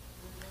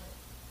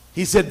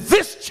 He said,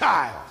 this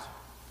child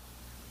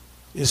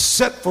is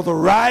set for the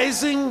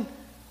rising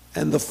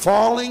and the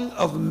falling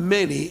of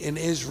many in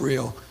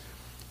Israel.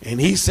 And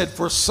he said,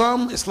 for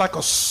some, it's like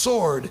a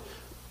sword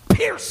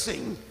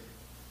piercing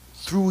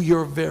through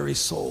your very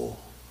soul.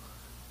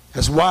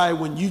 That's why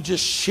when you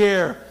just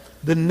share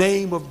the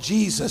name of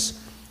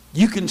Jesus,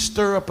 you can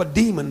stir up a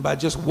demon by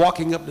just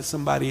walking up to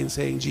somebody and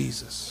saying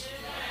Jesus.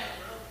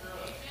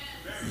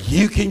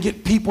 You can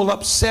get people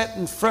upset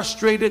and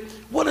frustrated.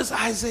 What does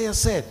Isaiah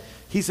said?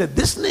 He said,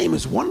 this name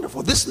is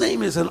wonderful. This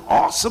name is an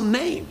awesome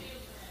name.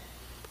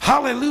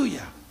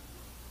 Hallelujah.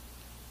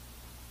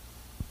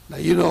 Now,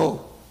 you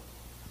know,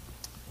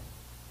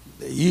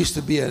 there used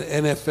to be an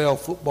NFL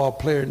football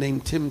player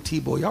named Tim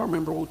Tebow. Y'all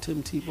remember old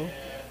Tim Tebow?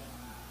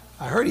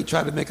 I heard he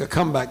tried to make a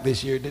comeback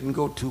this year. It didn't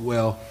go too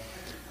well.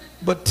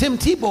 But Tim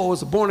Tebow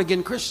was a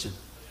born-again Christian.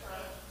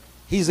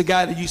 He's the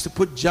guy that used to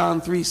put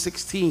John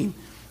 3:16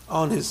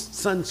 on his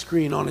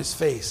sunscreen on his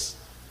face.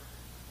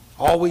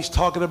 Always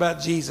talking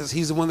about Jesus.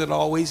 He's the one that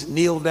always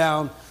kneeled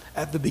down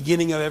at the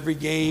beginning of every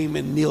game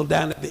and kneel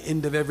down at the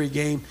end of every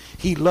game.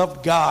 He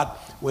loved God.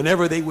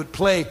 Whenever they would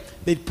play,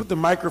 they'd put the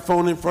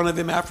microphone in front of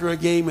him after a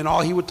game, and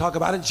all he would talk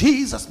about is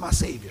Jesus, my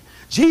Savior.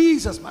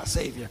 Jesus, my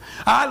Savior.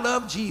 I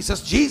love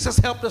Jesus. Jesus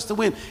helped us to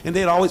win. And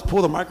they'd always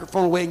pull the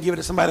microphone away and give it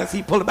to somebody else.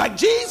 He'd pull it back.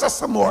 Jesus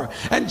some more.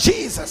 And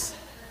Jesus.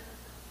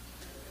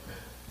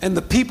 And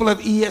the people of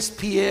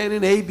ESPN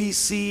and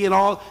ABC and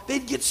all,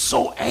 they'd get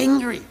so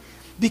angry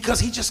because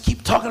he just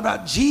keep talking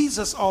about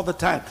Jesus all the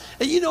time.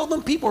 And you know,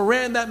 them people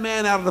ran that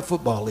man out of the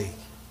football league.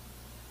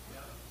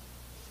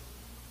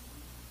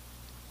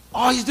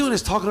 All he's doing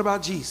is talking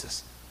about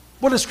Jesus.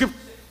 What is scripture?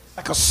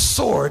 Like a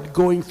sword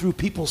going through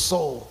people's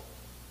soul.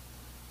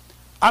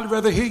 I'd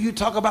rather hear you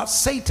talk about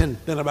Satan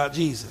than about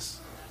Jesus.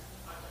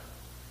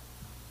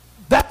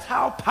 That's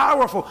how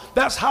powerful,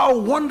 that's how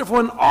wonderful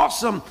and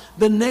awesome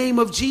the name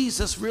of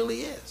Jesus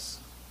really is.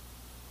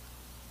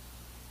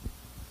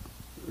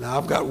 Now,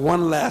 I've got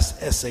one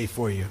last essay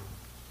for you.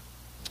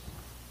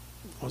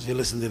 I want you to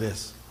listen to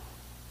this.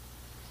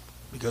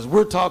 Because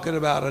we're talking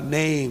about a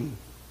name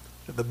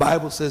that the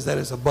Bible says that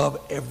is above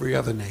every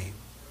other name.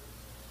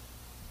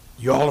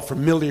 You all are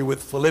familiar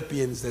with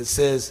Philippians that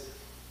says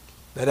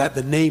that at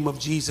the name of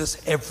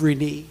Jesus, every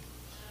knee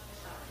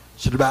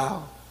should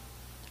bow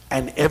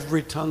and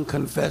every tongue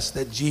confess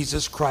that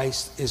Jesus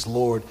Christ is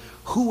Lord.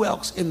 Who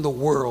else in the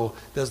world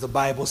does the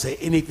Bible say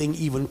anything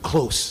even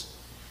close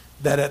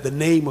that at the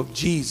name of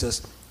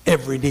Jesus,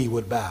 every knee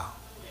would bow?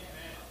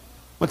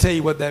 I'm going to tell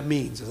you what that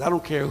means. I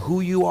don't care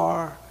who you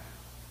are,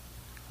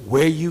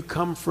 where you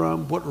come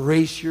from, what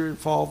race you're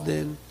involved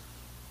in.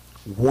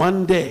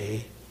 One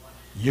day,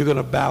 you're going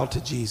to bow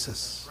to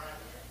Jesus.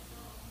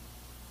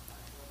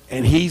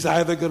 And he's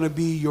either going to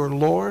be your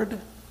Lord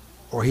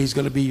or he's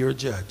going to be your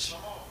judge.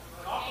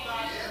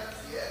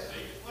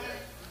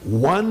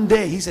 One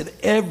day, he said,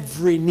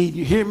 every knee,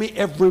 you hear me?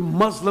 Every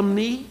Muslim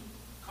knee,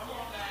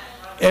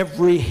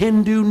 every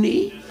Hindu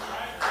knee,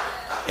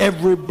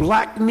 every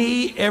black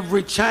knee,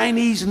 every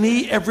Chinese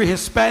knee, every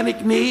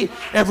Hispanic knee,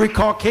 every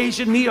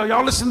Caucasian knee. Are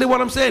y'all listening to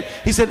what I'm saying?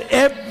 He said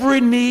every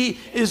knee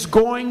is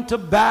going to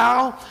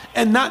bow,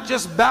 and not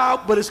just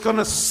bow, but it's going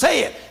to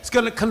say it. It's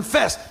going to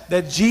confess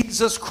that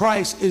Jesus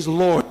Christ is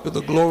Lord to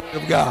the glory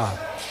of God.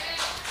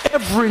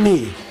 Every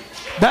knee.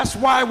 That's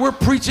why we're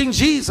preaching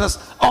Jesus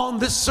on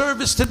this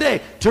service today,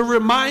 to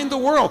remind the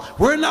world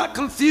we're not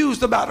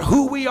confused about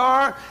who we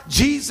are.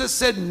 Jesus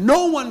said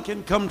no one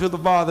can come to the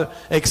Father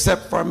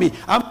except for me.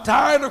 I'm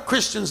tired of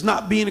Christians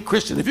not being a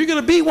Christian. If you're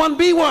going to be one,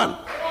 be one.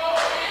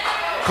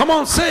 Come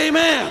on, say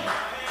amen.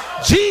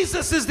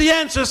 Jesus is the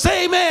answer.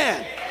 Say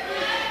amen.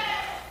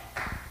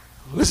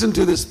 Listen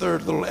to this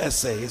third little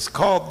essay. It's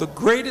called The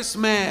Greatest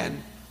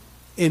Man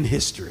in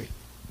History.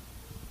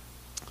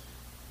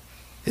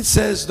 It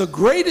says, the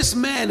greatest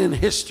man in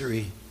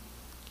history,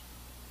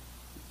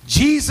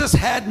 Jesus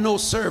had no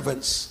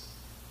servants,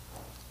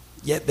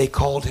 yet they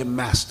called him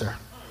master.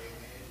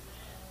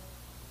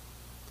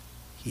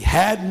 He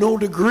had no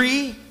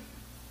degree,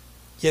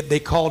 yet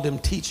they called him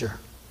teacher.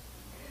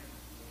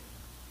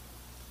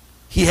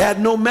 He had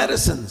no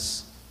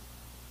medicines,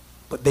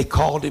 but they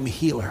called him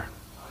healer.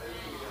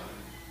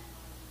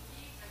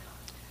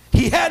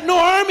 He had no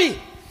army,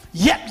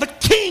 yet the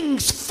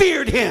kings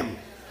feared him.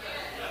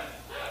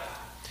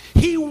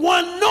 He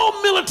won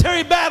no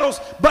military battles,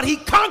 but he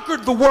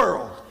conquered the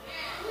world.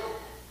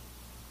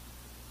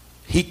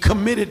 He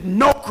committed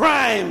no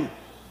crime,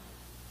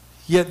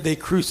 yet they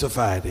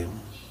crucified him.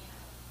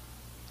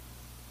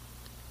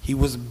 He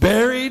was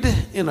buried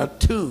in a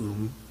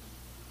tomb,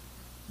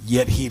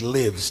 yet he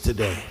lives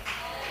today.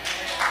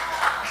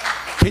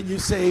 Can you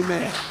say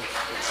amen?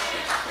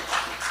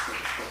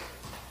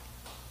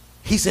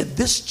 He said,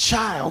 this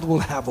child will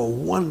have a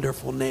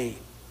wonderful name.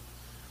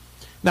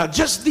 Now,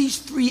 just these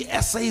three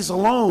essays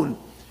alone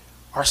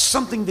are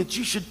something that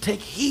you should take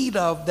heed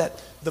of,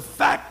 that the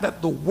fact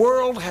that the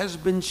world has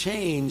been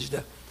changed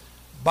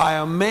by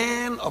a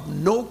man of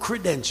no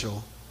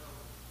credential,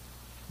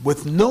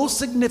 with no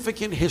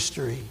significant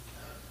history,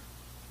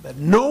 that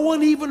no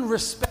one even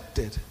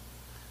respected,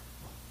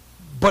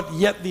 but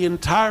yet the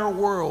entire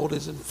world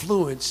is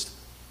influenced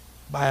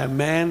by a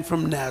man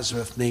from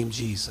Nazareth named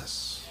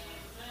Jesus.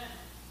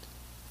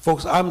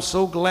 Folks, I'm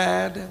so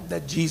glad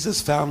that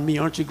Jesus found me.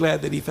 Aren't you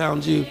glad that he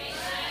found you?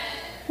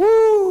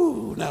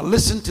 Woo! Now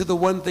listen to the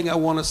one thing I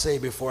want to say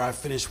before I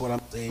finish what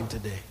I'm saying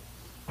today.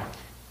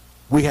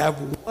 We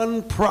have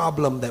one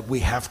problem that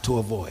we have to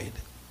avoid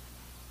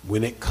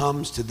when it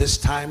comes to this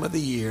time of the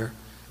year,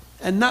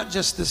 and not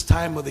just this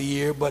time of the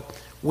year, but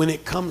when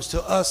it comes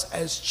to us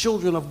as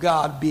children of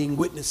God being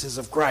witnesses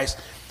of Christ.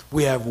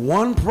 We have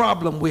one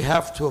problem we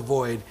have to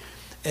avoid,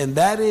 and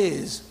that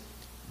is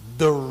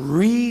the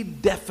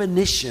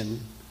redefinition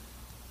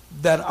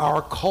that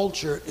our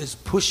culture is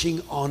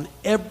pushing on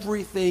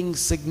everything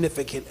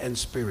significant and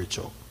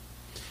spiritual.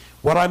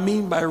 What I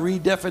mean by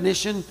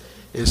redefinition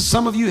is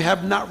some of you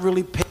have not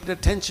really paid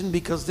attention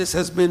because this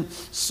has been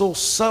so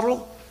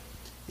subtle.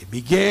 It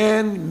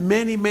began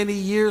many, many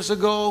years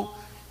ago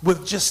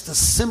with just the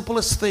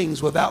simplest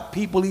things without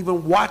people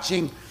even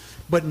watching.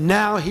 But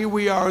now here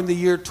we are in the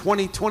year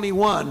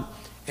 2021,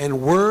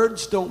 and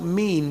words don't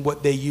mean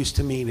what they used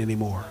to mean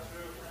anymore.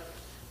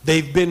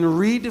 They've been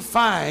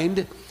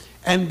redefined,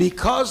 and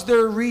because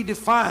they're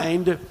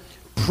redefined,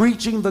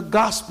 preaching the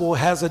gospel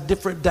has a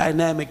different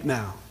dynamic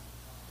now.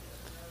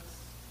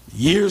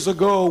 Years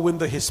ago, when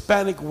the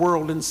Hispanic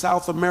world in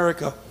South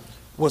America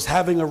was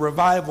having a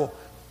revival,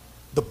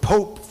 the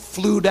Pope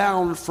flew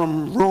down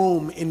from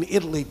Rome in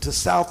Italy to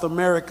South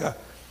America,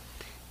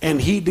 and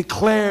he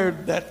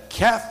declared that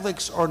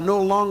Catholics are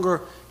no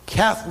longer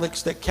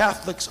Catholics, that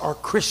Catholics are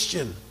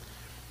Christian.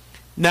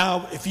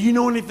 Now, if you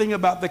know anything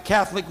about the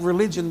Catholic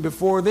religion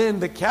before then,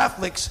 the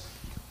Catholics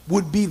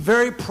would be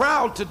very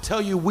proud to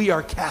tell you we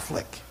are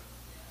Catholic.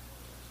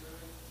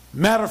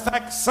 Matter of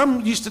fact,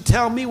 some used to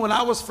tell me when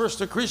I was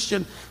first a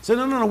Christian, say,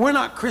 no, we're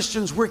not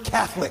Christians, we're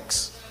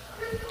Catholics.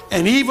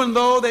 And even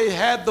though they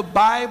had the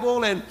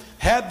Bible and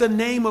had the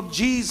name of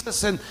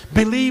Jesus and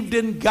believed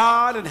in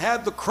God and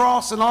had the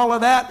cross and all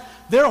of that,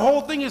 their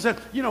whole thing is that,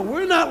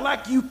 we're not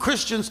like you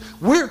Christians,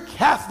 we're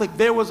Catholic.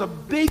 There was a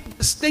big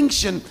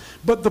distinction,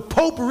 but the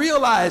Pope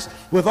realized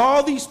with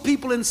all these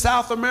people in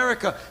South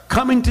America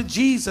coming to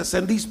Jesus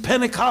and these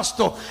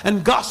Pentecostal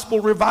and gospel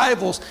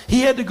revivals,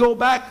 he had to go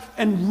back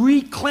and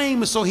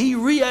reclaim. So he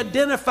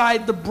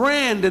re-identified the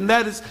brand, and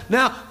that is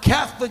now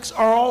Catholics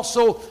are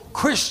also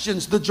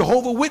Christians. The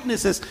Jehovah's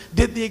Witnesses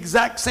did the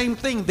exact same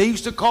thing. They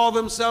used to call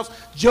themselves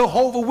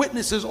Jehovah's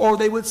Witnesses, or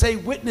they would say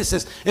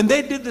witnesses, and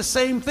they did the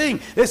same thing.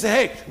 They say,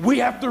 hey, we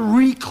have to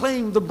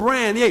reclaim the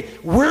brand. Hey,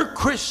 we're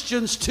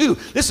Christians too.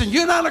 Listen,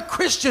 you're not a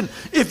Christian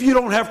if you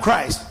don't have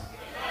Christ.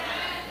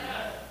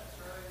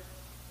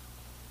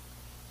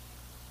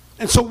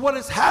 And so what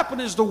has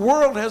happened is the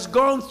world has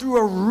gone through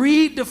a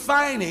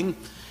redefining,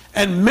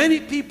 and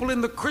many people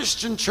in the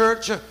Christian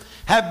church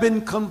have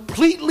been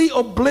completely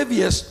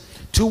oblivious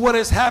to what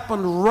has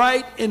happened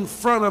right in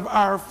front of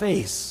our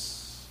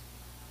face.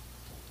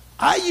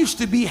 I used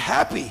to be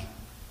happy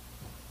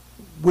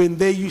when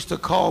they used to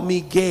call me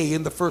gay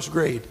in the first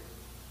grade.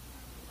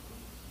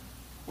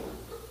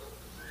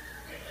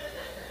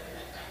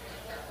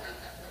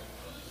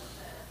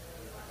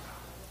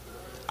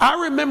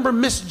 I remember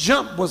Miss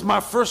Jump was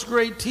my first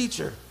grade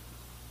teacher.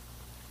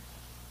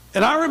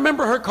 And I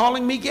remember her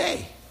calling me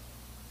gay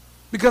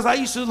because I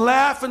used to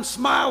laugh and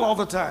smile all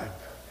the time.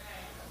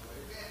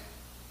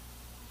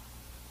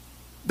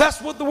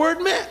 That's what the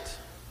word meant.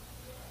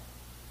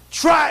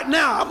 Try it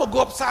now. I'm going to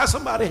go upside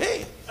somebody's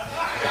head.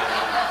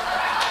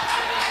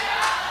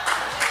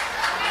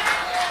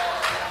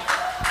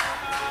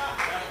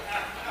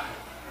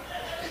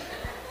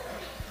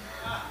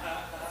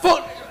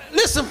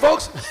 Listen,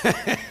 folks,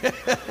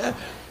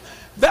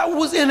 that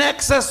was in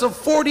excess of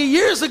 40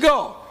 years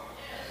ago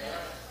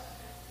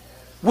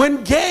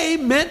when gay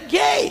meant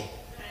gay.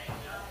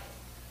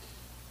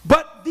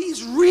 But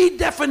these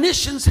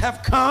redefinitions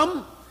have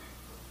come.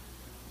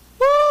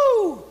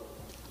 Woo!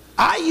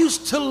 I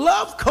used to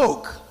love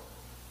Coke.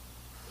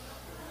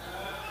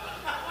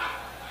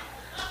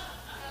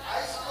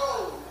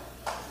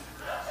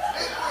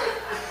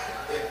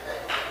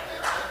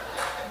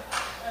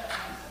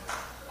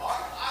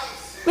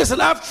 Listen,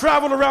 I've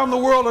traveled around the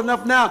world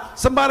enough now.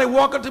 Somebody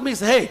walk up to me and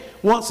say, hey,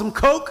 want some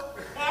Coke?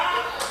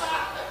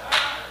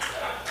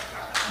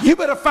 You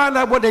better find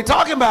out what they're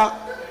talking about.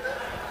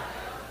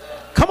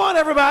 Come on,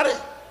 everybody.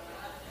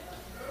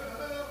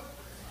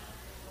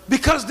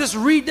 Because this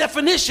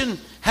redefinition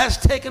has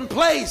taken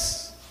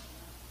place.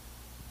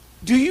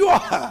 Do you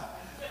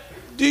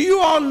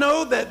all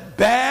know that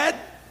bad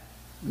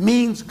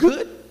means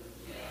good?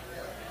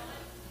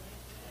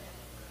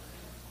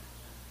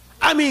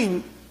 I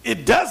mean,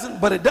 it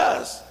doesn't, but it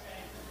does.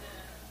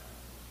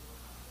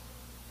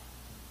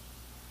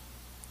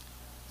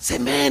 Say,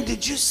 man,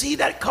 did you see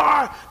that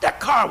car? That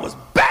car was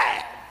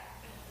bad.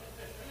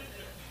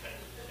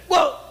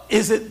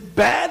 is it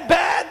bad,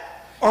 bad,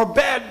 or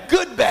bad,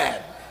 good,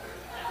 bad?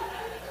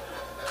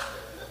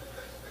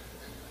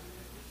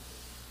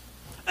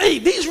 Hey,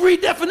 these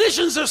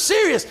redefinitions are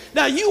serious.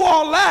 Now, you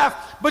all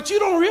laugh, but you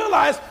don't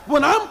realize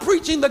when I'm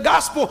preaching the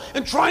gospel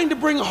and trying to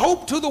bring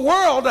hope to the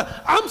world,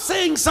 I'm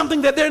saying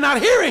something that they're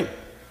not hearing.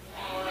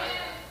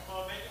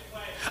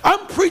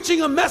 I'm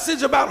preaching a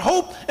message about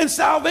hope and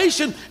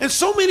salvation, and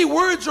so many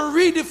words are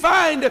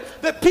redefined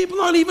that people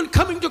aren't even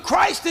coming to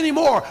Christ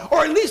anymore,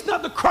 or at least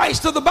not the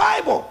Christ of the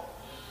Bible.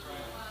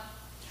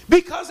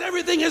 Because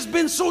everything has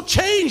been so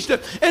changed,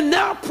 and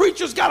now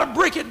preachers got to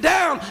break it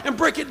down and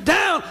break it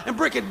down and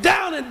break it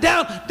down and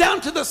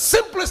down to the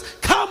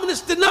simplest,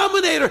 commonest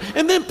denominator.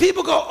 And then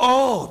people go,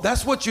 oh,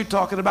 that's what you're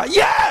talking about.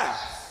 Yeah!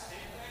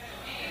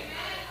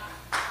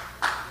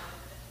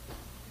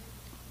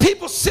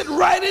 People sit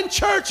right in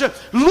church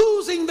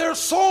losing their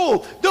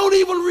soul, don't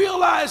even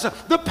realize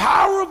the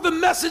power of the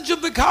message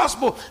of the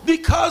gospel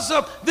because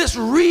of this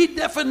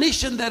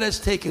redefinition that has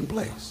taken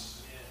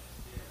place.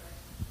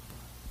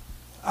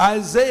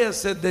 Isaiah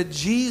said that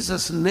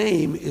Jesus'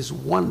 name is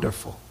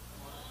wonderful.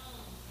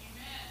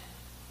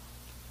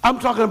 I'm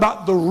talking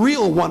about the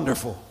real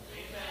wonderful.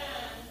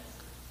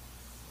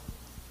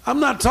 I'm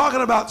not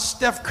talking about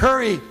Steph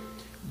Curry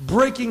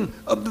breaking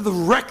the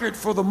record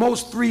for the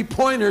most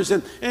three-pointers,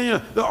 and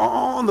you know,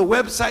 on the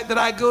website that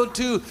I go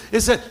to,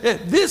 it said,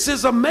 this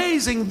is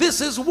amazing, this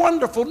is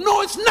wonderful.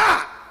 No, it's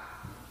not.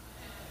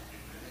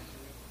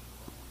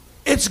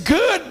 It's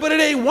good, but it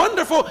ain't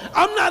wonderful.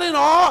 I'm not in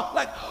awe,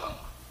 like,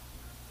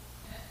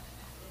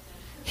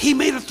 he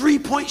made a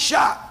three-point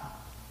shot.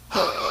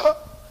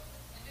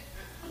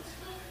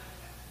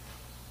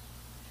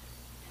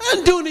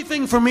 Didn't do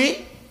anything for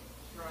me.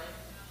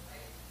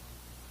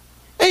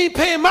 Ain't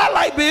paying my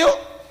light bill.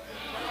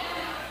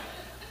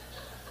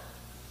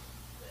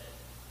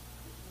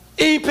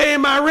 Ain't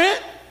paying my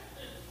rent.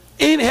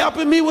 Ain't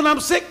helping me when I'm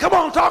sick. Come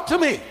on, talk to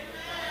me.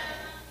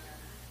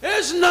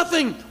 There's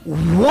nothing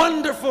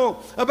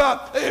wonderful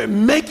about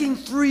making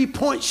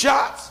three-point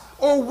shots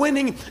or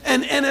winning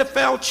an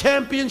NFL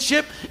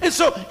championship. And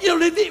so, you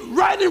know,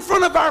 right in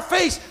front of our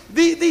face,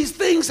 these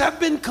things have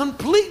been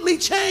completely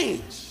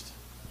changed.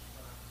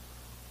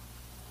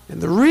 And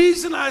the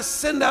reason I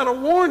send out a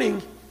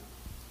warning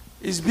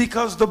is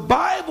because the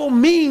Bible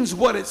means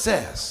what it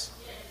says.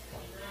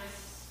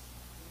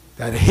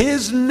 That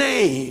his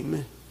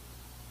name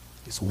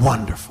is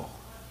wonderful.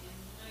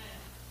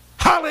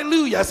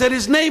 Hallelujah. I said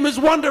his name is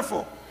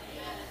wonderful.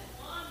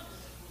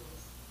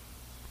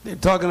 They're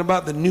talking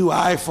about the new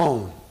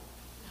iPhone.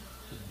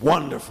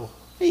 Wonderful.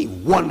 It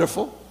ain't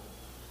wonderful.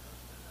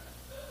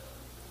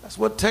 That's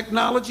what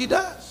technology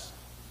does.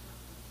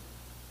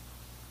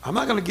 I'm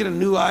not going to get a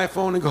new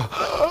iPhone and go,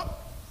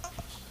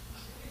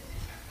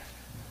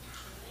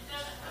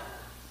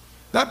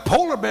 that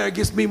polar bear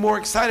gets me more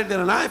excited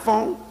than an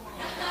iPhone.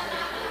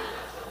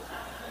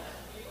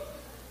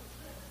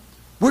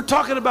 We're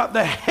talking about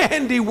the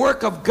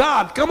handiwork of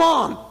God. Come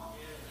on.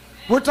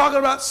 We're talking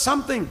about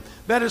something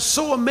that is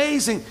so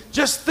amazing.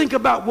 Just think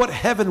about what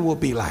heaven will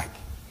be like.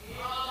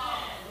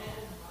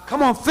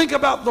 Come on, think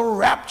about the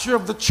rapture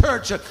of the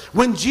church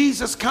when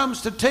Jesus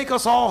comes to take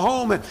us all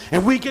home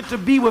and we get to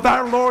be with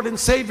our Lord and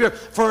Savior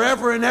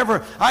forever and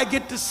ever. I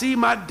get to see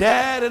my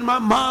dad and my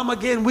mom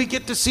again. We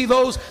get to see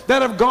those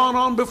that have gone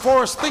on before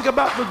us. Think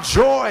about the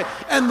joy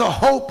and the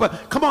hope,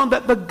 come on,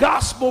 that the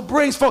gospel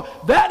brings forth.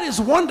 That is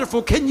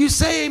wonderful. Can you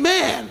say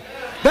amen?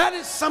 That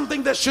is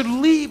something that should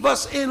leave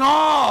us in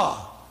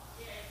awe.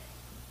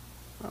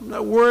 I'm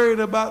not worried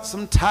about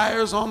some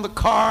tires on the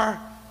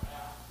car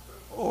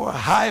or a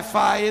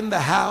hi-fi in the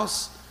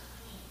house.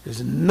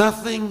 There's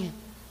nothing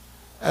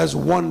as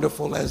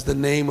wonderful as the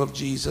name of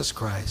Jesus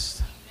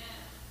Christ.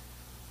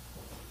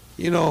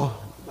 You know,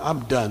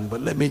 I'm done, but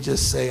let me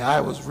just say,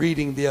 I was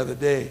reading the other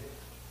day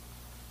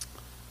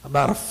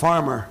about a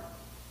farmer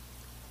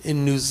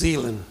in New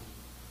Zealand.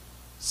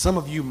 Some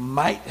of you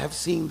might have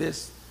seen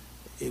this.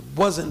 It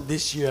wasn't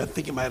this year. I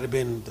think it might have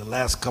been the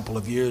last couple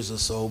of years or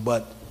so,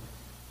 but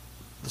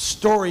the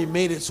story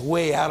made its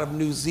way out of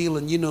New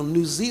Zealand. You know,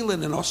 New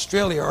Zealand and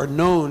Australia are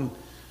known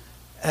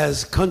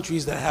as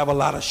countries that have a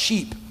lot of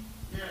sheep.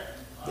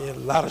 They have a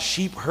lot of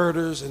sheep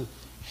herders and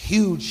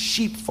huge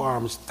sheep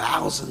farms,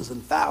 thousands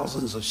and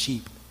thousands of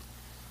sheep.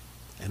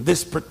 And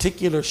this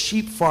particular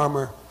sheep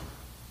farmer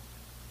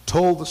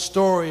told the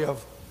story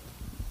of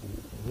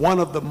one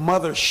of the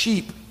mother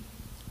sheep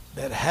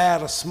that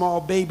had a small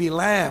baby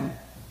lamb,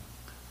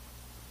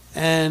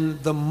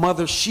 and the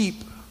mother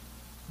sheep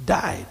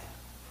died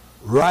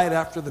right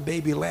after the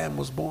baby lamb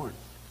was born.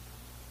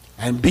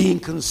 And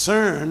being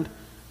concerned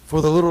for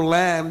the little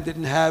lamb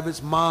didn't have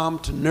its mom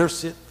to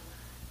nurse it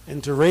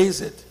and to raise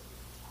it,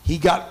 he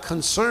got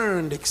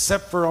concerned,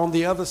 except for on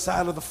the other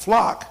side of the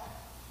flock,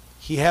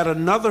 he had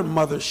another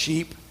mother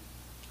sheep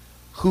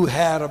who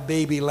had a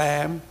baby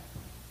lamb,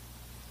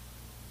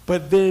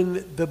 but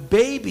then the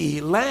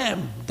baby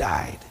lamb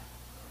died.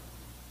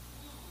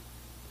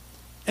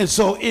 And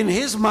so in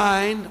his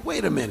mind,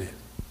 wait a minute,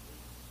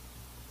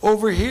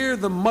 over here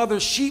the mother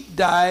sheep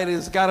died and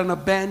has got an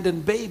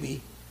abandoned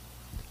baby,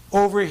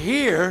 Over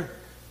here,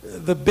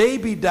 the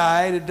baby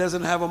died. It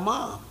doesn't have a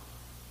mom.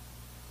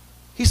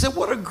 He said,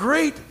 what a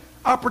great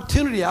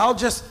opportunity. I'll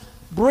just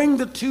bring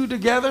the two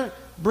together,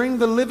 bring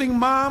the living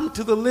mom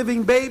to the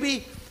living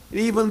baby. And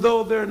even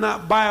though they're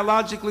not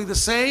biologically the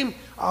same,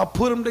 I'll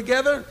put them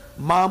together.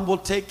 Mom will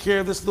take care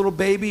of this little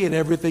baby and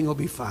everything will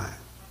be fine.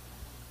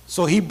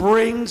 So he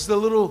brings the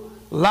little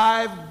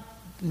live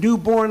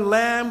newborn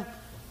lamb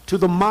to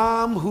the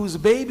mom whose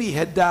baby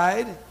had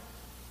died,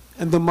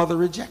 and the mother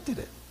rejected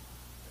it.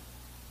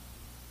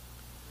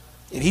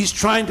 And he's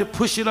trying to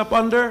push it up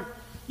under,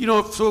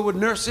 so it would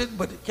nurse it,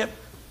 but it kept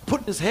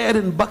putting his head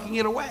and bucking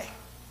it away.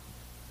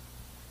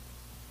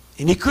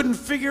 And he couldn't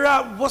figure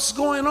out what's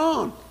going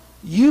on.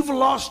 You've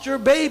lost your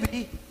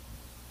baby.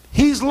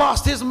 He's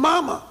lost his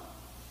mama.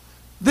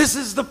 This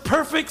is the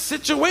perfect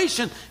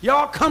situation.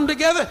 Y'all come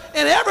together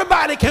and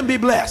everybody can be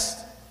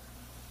blessed.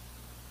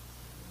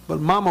 But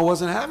mama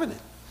wasn't having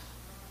it.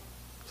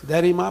 So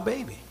that ain't my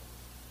baby.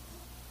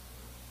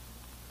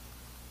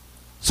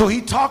 So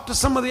he talked to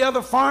some of the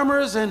other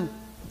farmers, and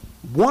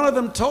one of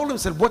them told him,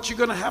 said, what you're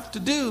going to have to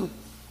do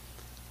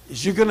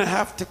is you're going to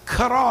have to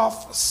cut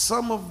off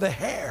some of the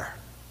hair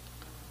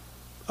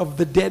of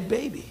the dead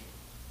baby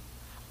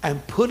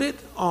and put it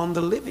on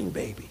the living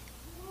baby.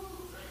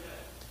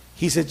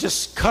 He said,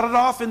 just cut it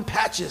off in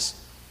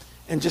patches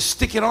and just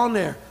stick it on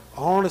there,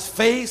 on his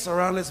face,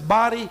 around his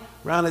body,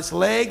 around his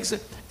legs,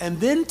 and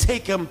then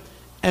take him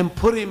and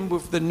put him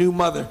with the new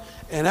mother.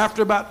 And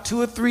after about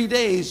 2 or 3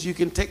 days, you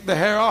can take the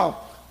hair off.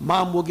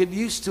 Mom will get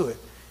used to it.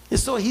 And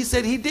so he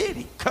said he did.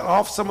 He cut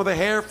off some of the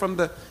hair from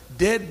the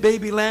dead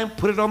baby lamb,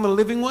 put it on the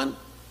living one,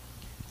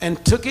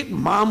 and took it.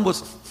 Mom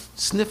was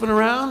sniffing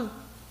around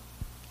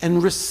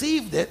and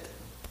received it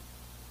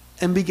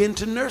and began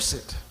to nurse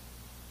it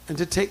and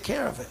to take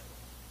care of it.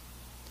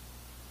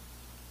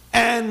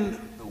 And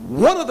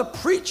one of the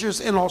preachers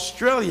in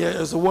Australia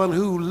is the one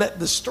who let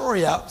the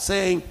story out,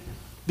 saying,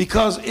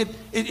 because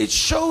it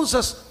shows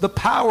us the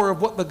power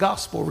of what the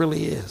gospel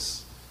really is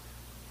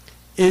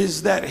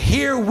that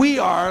here we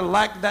are,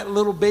 like that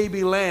little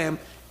baby lamb,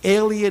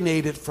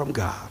 alienated from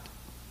God.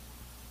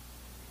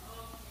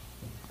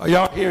 Are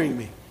y'all hearing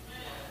me?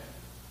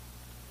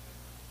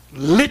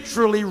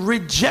 Literally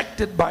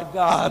rejected by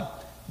God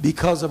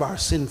because of our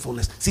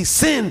sinfulness. See,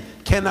 sin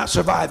cannot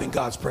survive in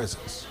God's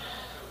presence.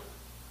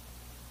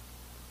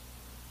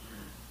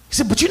 He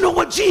said, but you know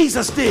what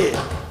Jesus did?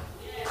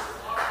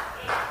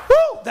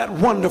 Woo, that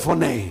wonderful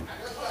name.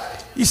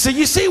 You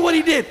see what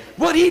he did?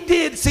 What he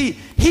did, see,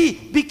 he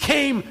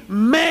became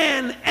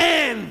man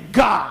and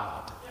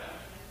God.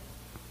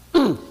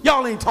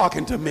 Y'all ain't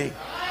talking to me.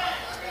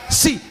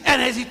 See,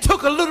 and as he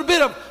took a little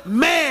bit of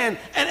man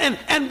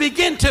and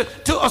began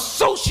to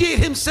associate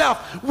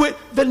himself with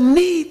the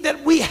need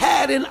that we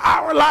had in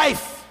our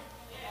life.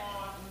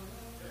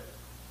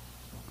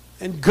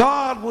 And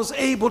God was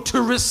able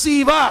to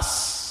receive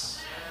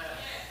us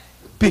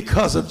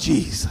because of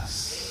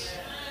Jesus.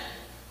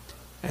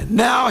 And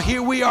now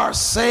here we are,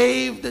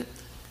 saved,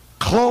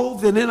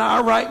 clothed, and in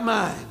our right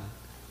mind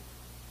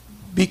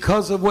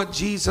because of what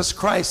Jesus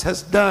Christ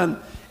has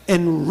done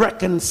in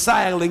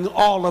reconciling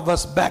all of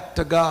us back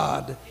to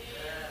God.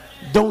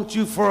 Don't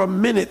you for a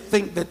minute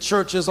think that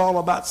church is all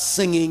about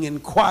singing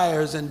and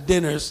choirs and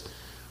dinners.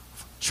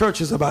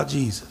 Church is about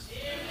Jesus.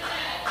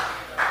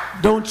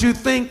 Don't you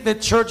think that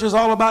church is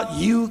all about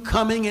you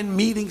coming and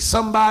meeting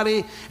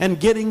somebody and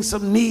getting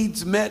some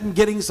needs met and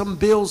getting some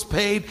bills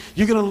paid?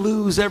 You're going to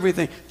lose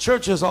everything.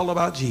 Church is all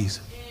about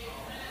Jesus.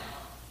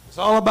 It's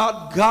all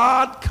about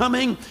God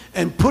coming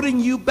and putting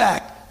you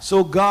back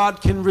so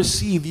God can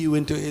receive you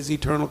into his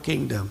eternal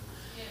kingdom.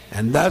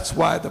 And that's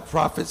why the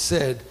prophet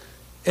said,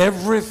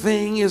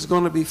 everything is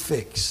going to be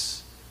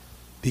fixed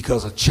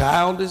because a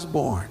child is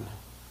born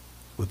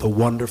with a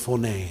wonderful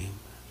name.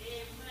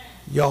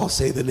 Y'all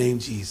say the name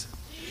Jesus.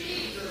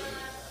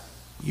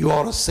 You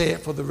ought to say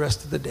it for the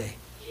rest of the day.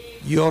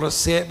 You ought to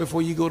say it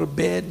before you go to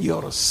bed. You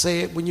ought to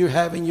say it when you're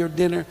having your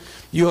dinner.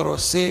 You ought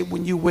to say it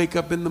when you wake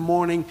up in the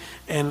morning,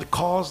 and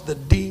cause the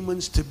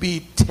demons to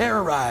be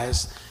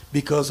terrorized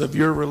because of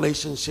your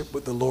relationship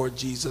with the Lord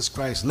Jesus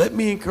Christ. Let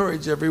me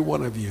encourage every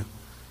one of you.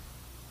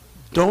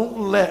 Don't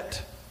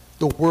let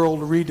the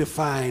world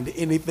redefine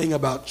anything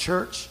about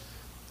church,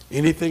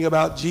 anything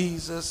about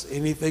Jesus,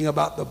 anything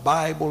about the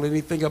Bible,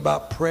 anything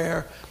about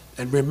prayer.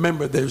 And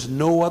remember, there's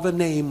no other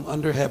name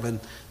under heaven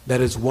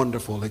that is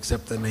wonderful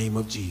except the name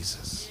of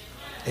Jesus.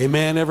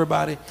 Amen,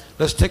 everybody?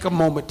 Let's take a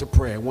moment to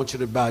pray. I want you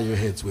to bow your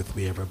heads with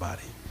me,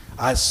 everybody.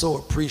 I so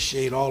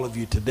appreciate all of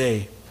you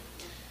today.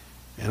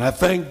 And I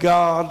thank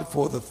God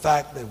for the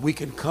fact that we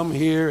can come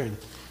here and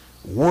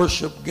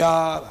worship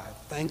God. I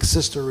thank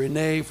Sister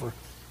Renee for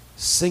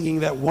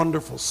singing that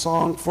wonderful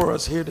song for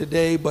us here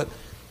today. But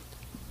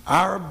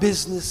our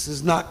business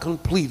is not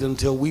complete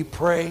until we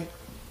pray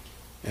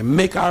and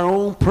make our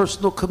own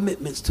personal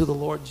commitments to the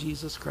Lord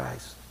Jesus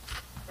Christ.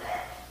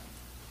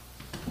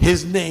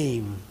 His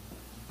name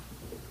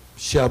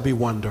shall be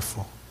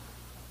wonderful.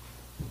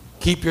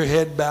 Keep your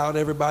head bowed,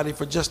 everybody,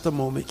 for just a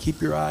moment.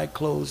 Keep your eye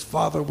closed.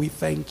 Father, we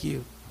thank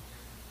you.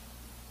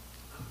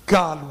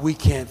 God, we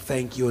can't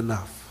thank you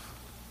enough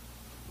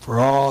for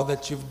all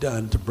that you've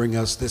done to bring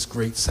us this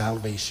great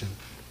salvation.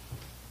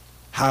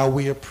 How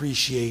we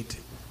appreciate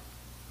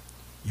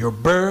your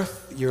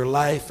birth, your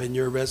life, and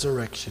your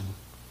resurrection,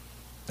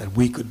 that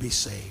we could be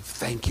saved.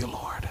 Thank you,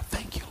 Lord.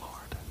 Thank you,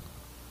 Lord.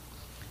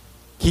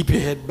 Keep your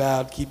head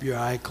bowed, keep your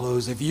eye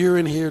closed. If you're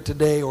in here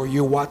today or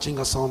you're watching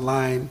us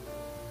online,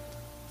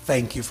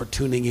 thank you for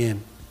tuning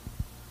in.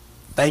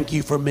 Thank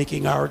you for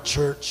making our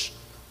church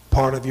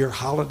part of your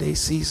holiday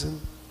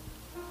season.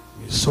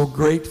 We're so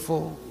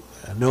grateful.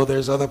 I know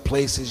there's other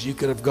places you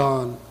could have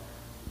gone,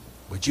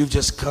 but you've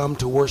just come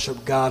to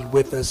worship God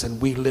with us, and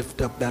we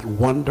lift up that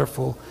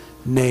wonderful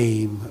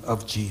name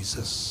of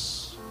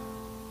Jesus.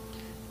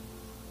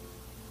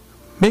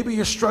 Maybe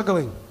you're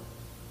struggling.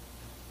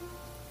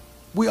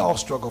 We all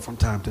struggle from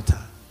time to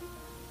time.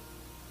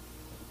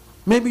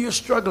 Maybe you're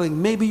struggling.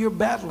 Maybe you're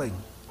battling.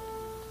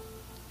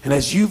 And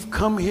as you've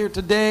come here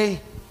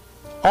today,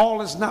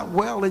 all is not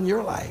well in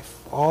your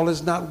life. All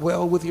is not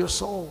well with your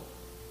soul.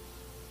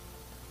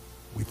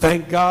 We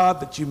thank God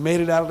that you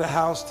made it out of the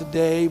house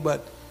today,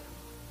 but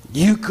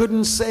you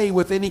couldn't say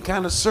with any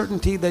kind of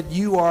certainty that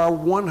you are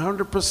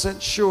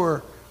 100%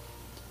 sure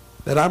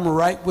that I'm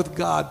right with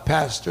God,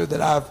 Pastor, that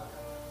I've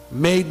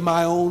made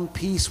my own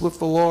peace with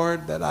the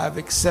Lord, that I've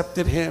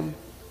accepted him.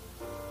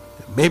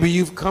 Maybe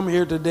you've come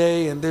here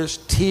today and there's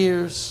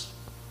tears,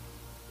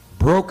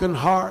 broken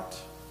heart,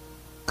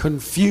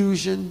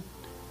 confusion,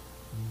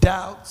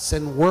 doubts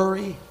and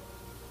worry.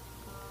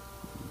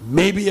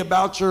 Maybe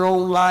about your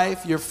own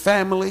life, your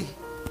family,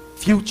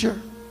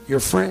 future, your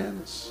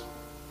friends.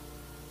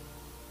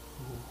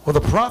 Well,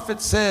 the prophet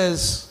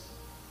says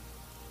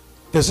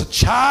there's a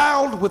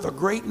child with a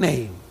great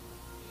name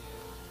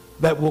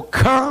that will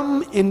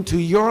come into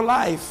your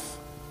life,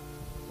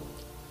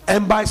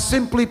 and by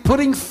simply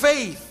putting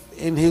faith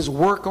in his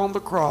work on the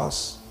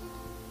cross,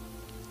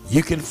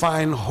 you can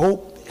find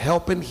hope,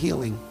 help, and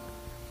healing.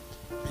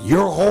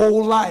 Your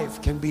whole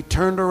life can be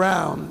turned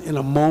around in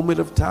a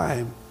moment of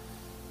time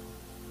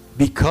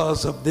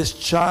because of this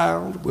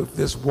child with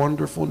this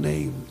wonderful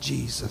name,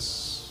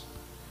 Jesus.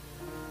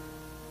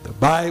 The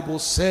Bible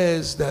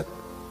says that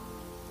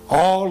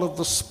all of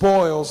the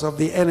spoils of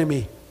the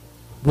enemy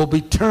will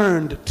be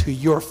turned to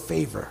your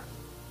favor.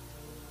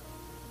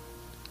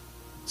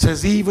 It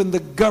says even the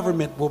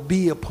government will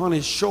be upon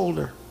his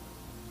shoulder.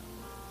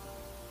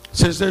 It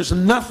says there's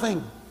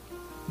nothing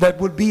that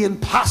would be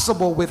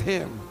impossible with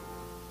him.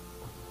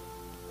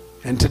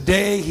 And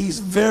today he's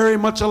very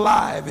much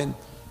alive and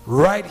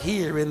right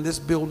here in this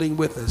building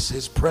with us.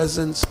 His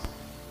presence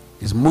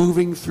is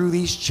moving through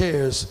these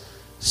chairs,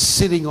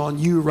 sitting on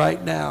you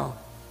right now,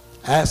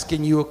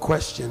 asking you a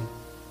question.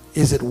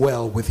 Is it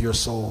well with your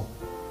soul?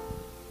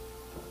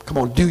 Come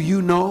on, do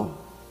you know?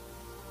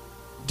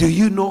 Do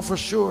you know for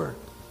sure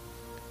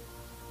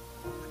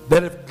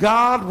that if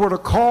God were to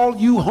call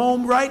you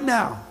home right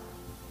now,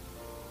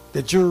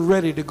 that you're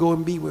ready to go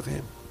and be with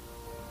him?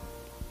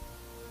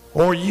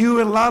 Or you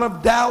in a lot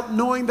of doubt,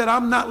 knowing that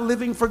I'm not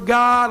living for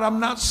God, I'm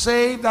not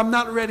saved, I'm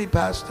not ready,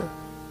 Pastor.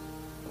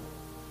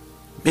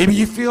 Maybe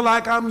you feel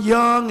like I'm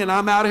young and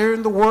I'm out here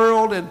in the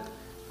world and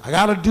I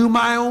got to do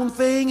my own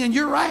thing, and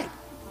you're right.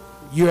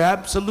 You're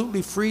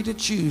absolutely free to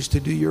choose to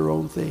do your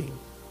own thing.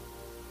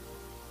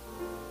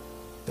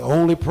 The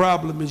only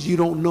problem is you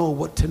don't know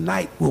what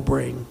tonight will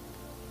bring.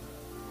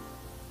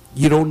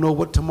 You don't know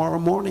what tomorrow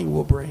morning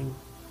will bring.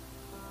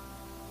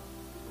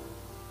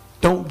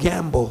 Don't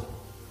gamble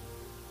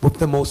with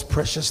the most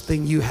precious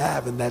thing you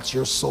have, and that's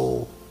your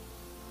soul.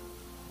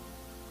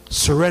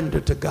 Surrender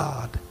to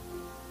God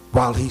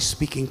while he's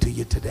speaking to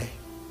you today.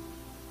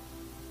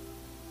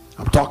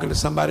 I'm talking to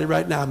somebody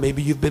right now.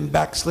 Maybe you've been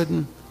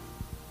backslidden.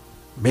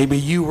 Maybe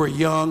you were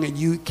young and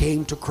you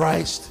came to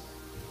Christ,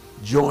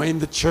 joined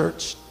the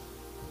church,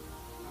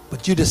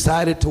 but you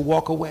decided to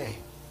walk away.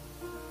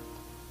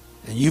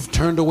 And you've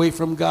turned away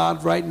from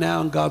God right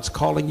now, and God's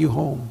calling you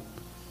home.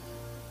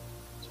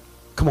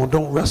 Come on,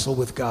 don't wrestle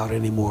with God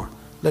anymore.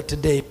 Let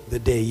today be the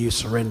day you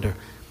surrender.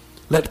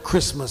 Let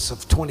Christmas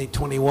of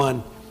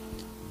 2021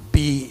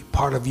 be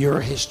part of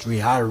your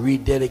history. I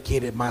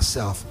rededicated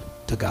myself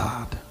to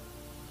God.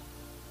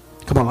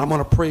 Come on, I'm going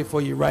to pray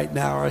for you right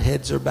now. Our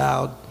heads are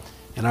bowed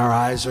and our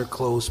eyes are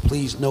closed.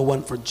 Please, no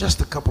one for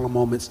just a couple of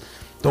moments.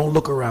 Don't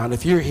look around.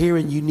 If you're here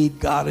and you need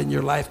God in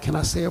your life, can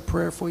I say a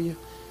prayer for you?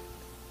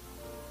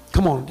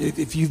 Come on,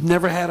 if you've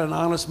never had an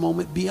honest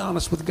moment, be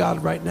honest with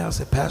God right now.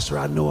 Say, Pastor,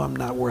 I know I'm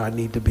not where I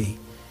need to be,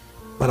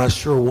 but I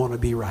sure want to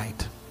be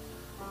right.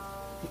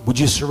 Would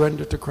you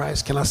surrender to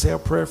Christ? Can I say a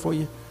prayer for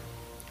you?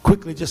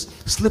 Quickly,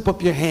 just slip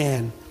up your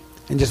hand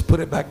and just put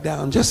it back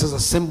down, just as a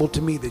symbol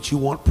to me that you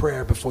want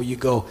prayer before you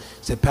go.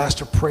 Say,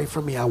 Pastor, pray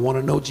for me. I want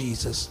to know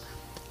Jesus.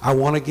 I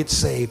want to get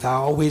saved. I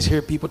always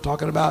hear people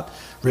talking about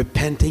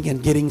repenting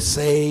and getting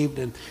saved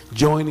and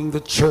joining the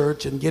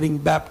church and getting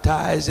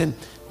baptized. And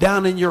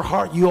down in your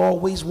heart, you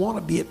always want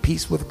to be at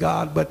peace with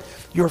God, but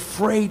you're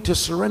afraid to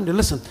surrender.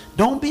 Listen,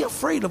 don't be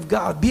afraid of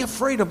God. Be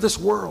afraid of this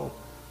world.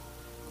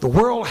 The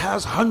world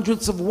has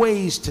hundreds of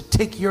ways to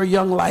take your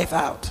young life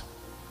out.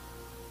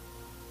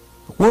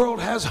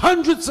 world has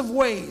hundreds of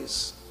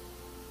ways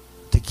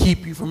to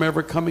keep you from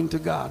ever coming to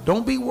God.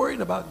 Don't be worried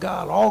about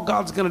God. All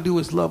God's going to do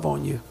is love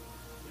on you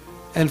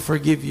and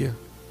forgive you.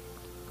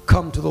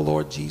 Come to the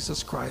Lord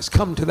Jesus Christ.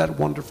 Come to that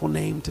wonderful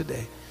name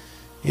today.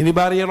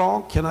 Anybody at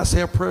all? Can I say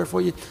a prayer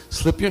for you?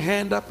 Slip your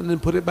hand up and then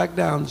put it back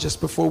down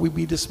just before we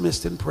be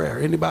dismissed in prayer.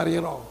 Anybody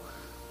at all?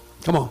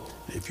 Come on.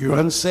 If you're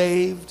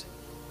unsaved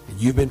and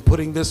you've been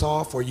putting this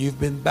off, or you've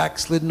been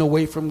backslidden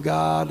away from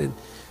God, and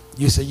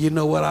you say, you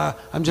know what,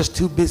 I'm just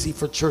too busy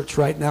for church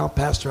right now,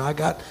 Pastor. I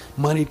got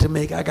money to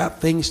make. I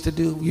got things to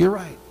do. You're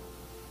right.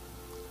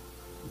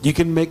 You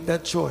can make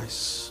that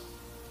choice.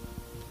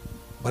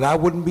 But I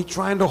wouldn't be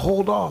trying to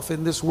hold off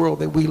in this world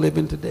that we live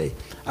in today.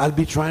 I'd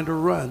be trying to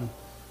run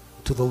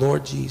to the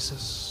Lord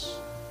Jesus.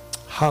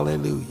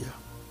 Hallelujah.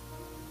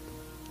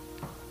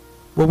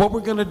 Well, what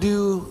we're going to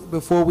do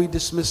before we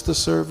dismiss the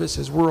service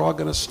is we're all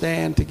going to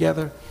stand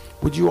together.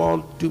 Would you all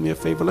do me a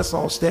favor? Let's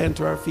all stand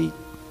to our feet.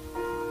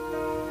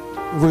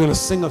 We're going to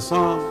sing a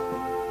song.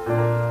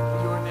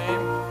 Your name.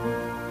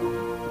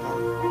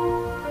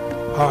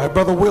 All right,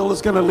 Brother Will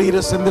is going to lead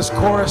us in this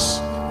chorus.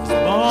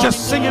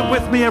 Just sing it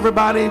with me,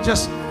 everybody.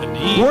 Just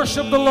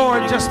worship the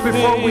Lord just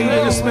before we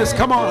dismiss.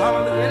 Come on,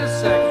 hallelujah. Wait a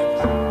second.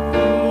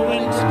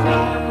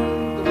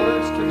 The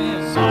words to me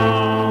a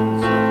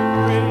song.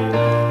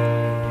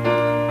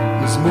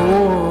 As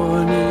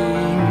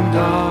morning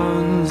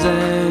dawns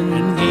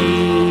and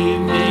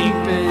evening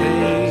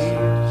fades,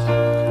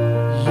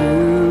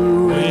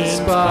 you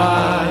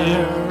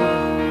inspire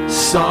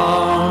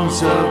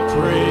songs of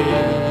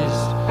praise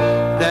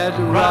that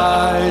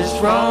rise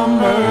from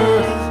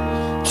earth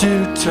to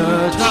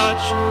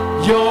touch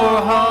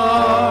your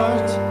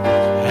heart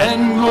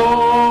and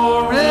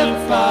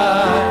glorify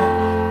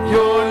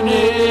your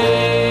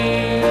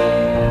name.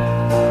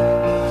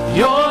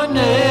 Your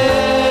name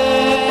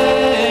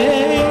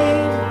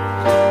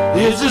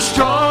is a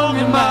strong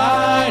and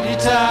mighty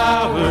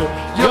tower.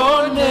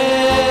 Your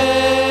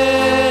name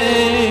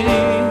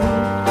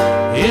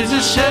is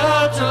a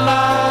shelter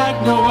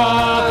like no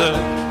other.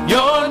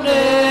 Your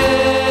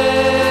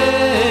name,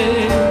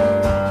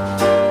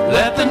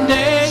 let the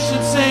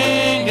nation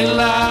sing it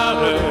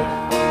louder,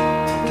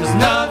 'cause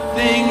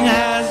nothing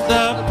has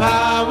the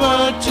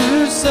power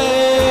to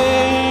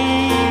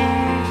save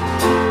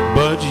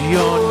but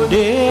your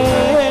name.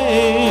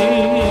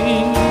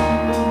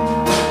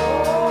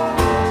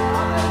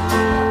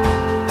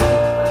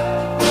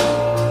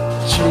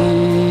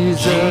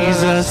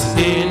 Jesus,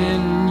 in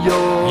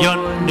your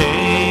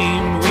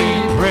name we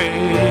pray.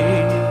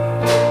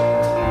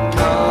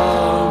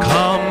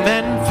 Come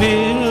and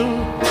fill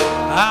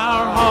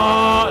our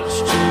hearts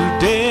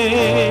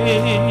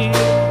today.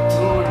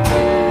 Lord,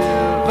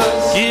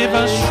 give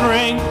us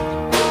strength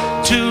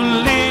to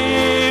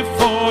live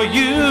for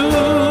you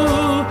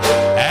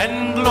and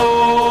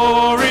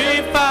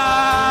glorify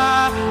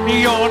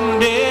your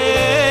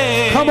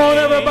name. Come on,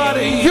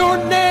 everybody. Your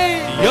name.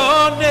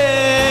 Your name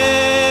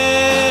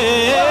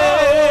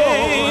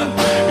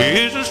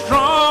is a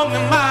strong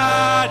and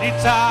mighty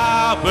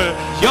tower.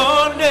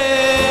 Your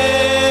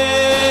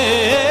name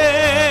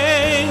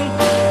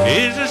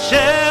is a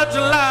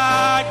shelter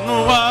like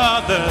no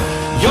other.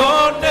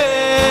 Your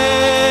name,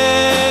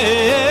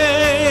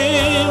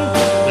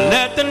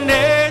 let the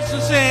nation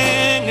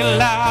sing it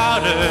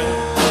louder,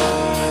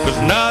 'cause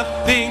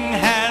nothing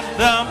has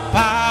the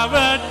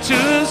power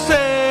to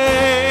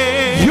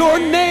save. Your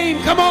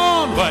name. Come on.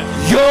 But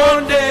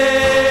your name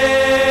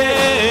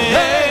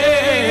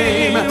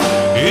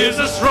is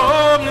a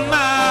strong and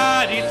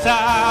mighty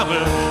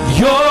tower.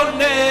 Your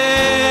name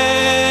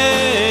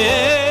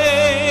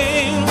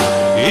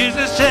is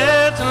a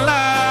shelter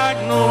like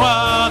no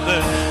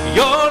other.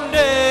 Your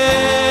name,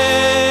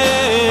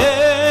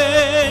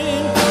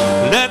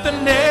 let the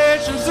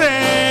nation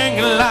sing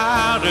it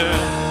louder,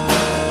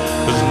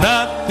 'cause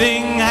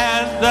nothing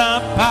has the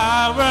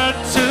power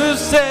to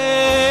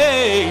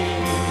save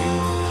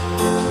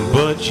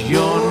but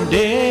your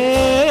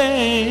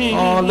name.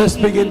 Oh, let's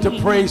begin to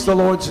praise the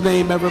Lord's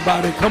name,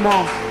 everybody. Come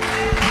on.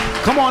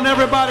 Come on,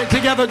 everybody,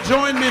 together.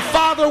 Join me.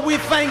 Father, we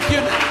thank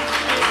you.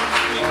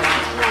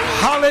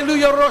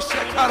 Hallelujah.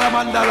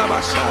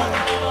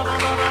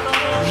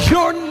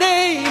 Your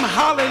name.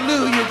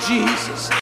 Hallelujah, Jesus.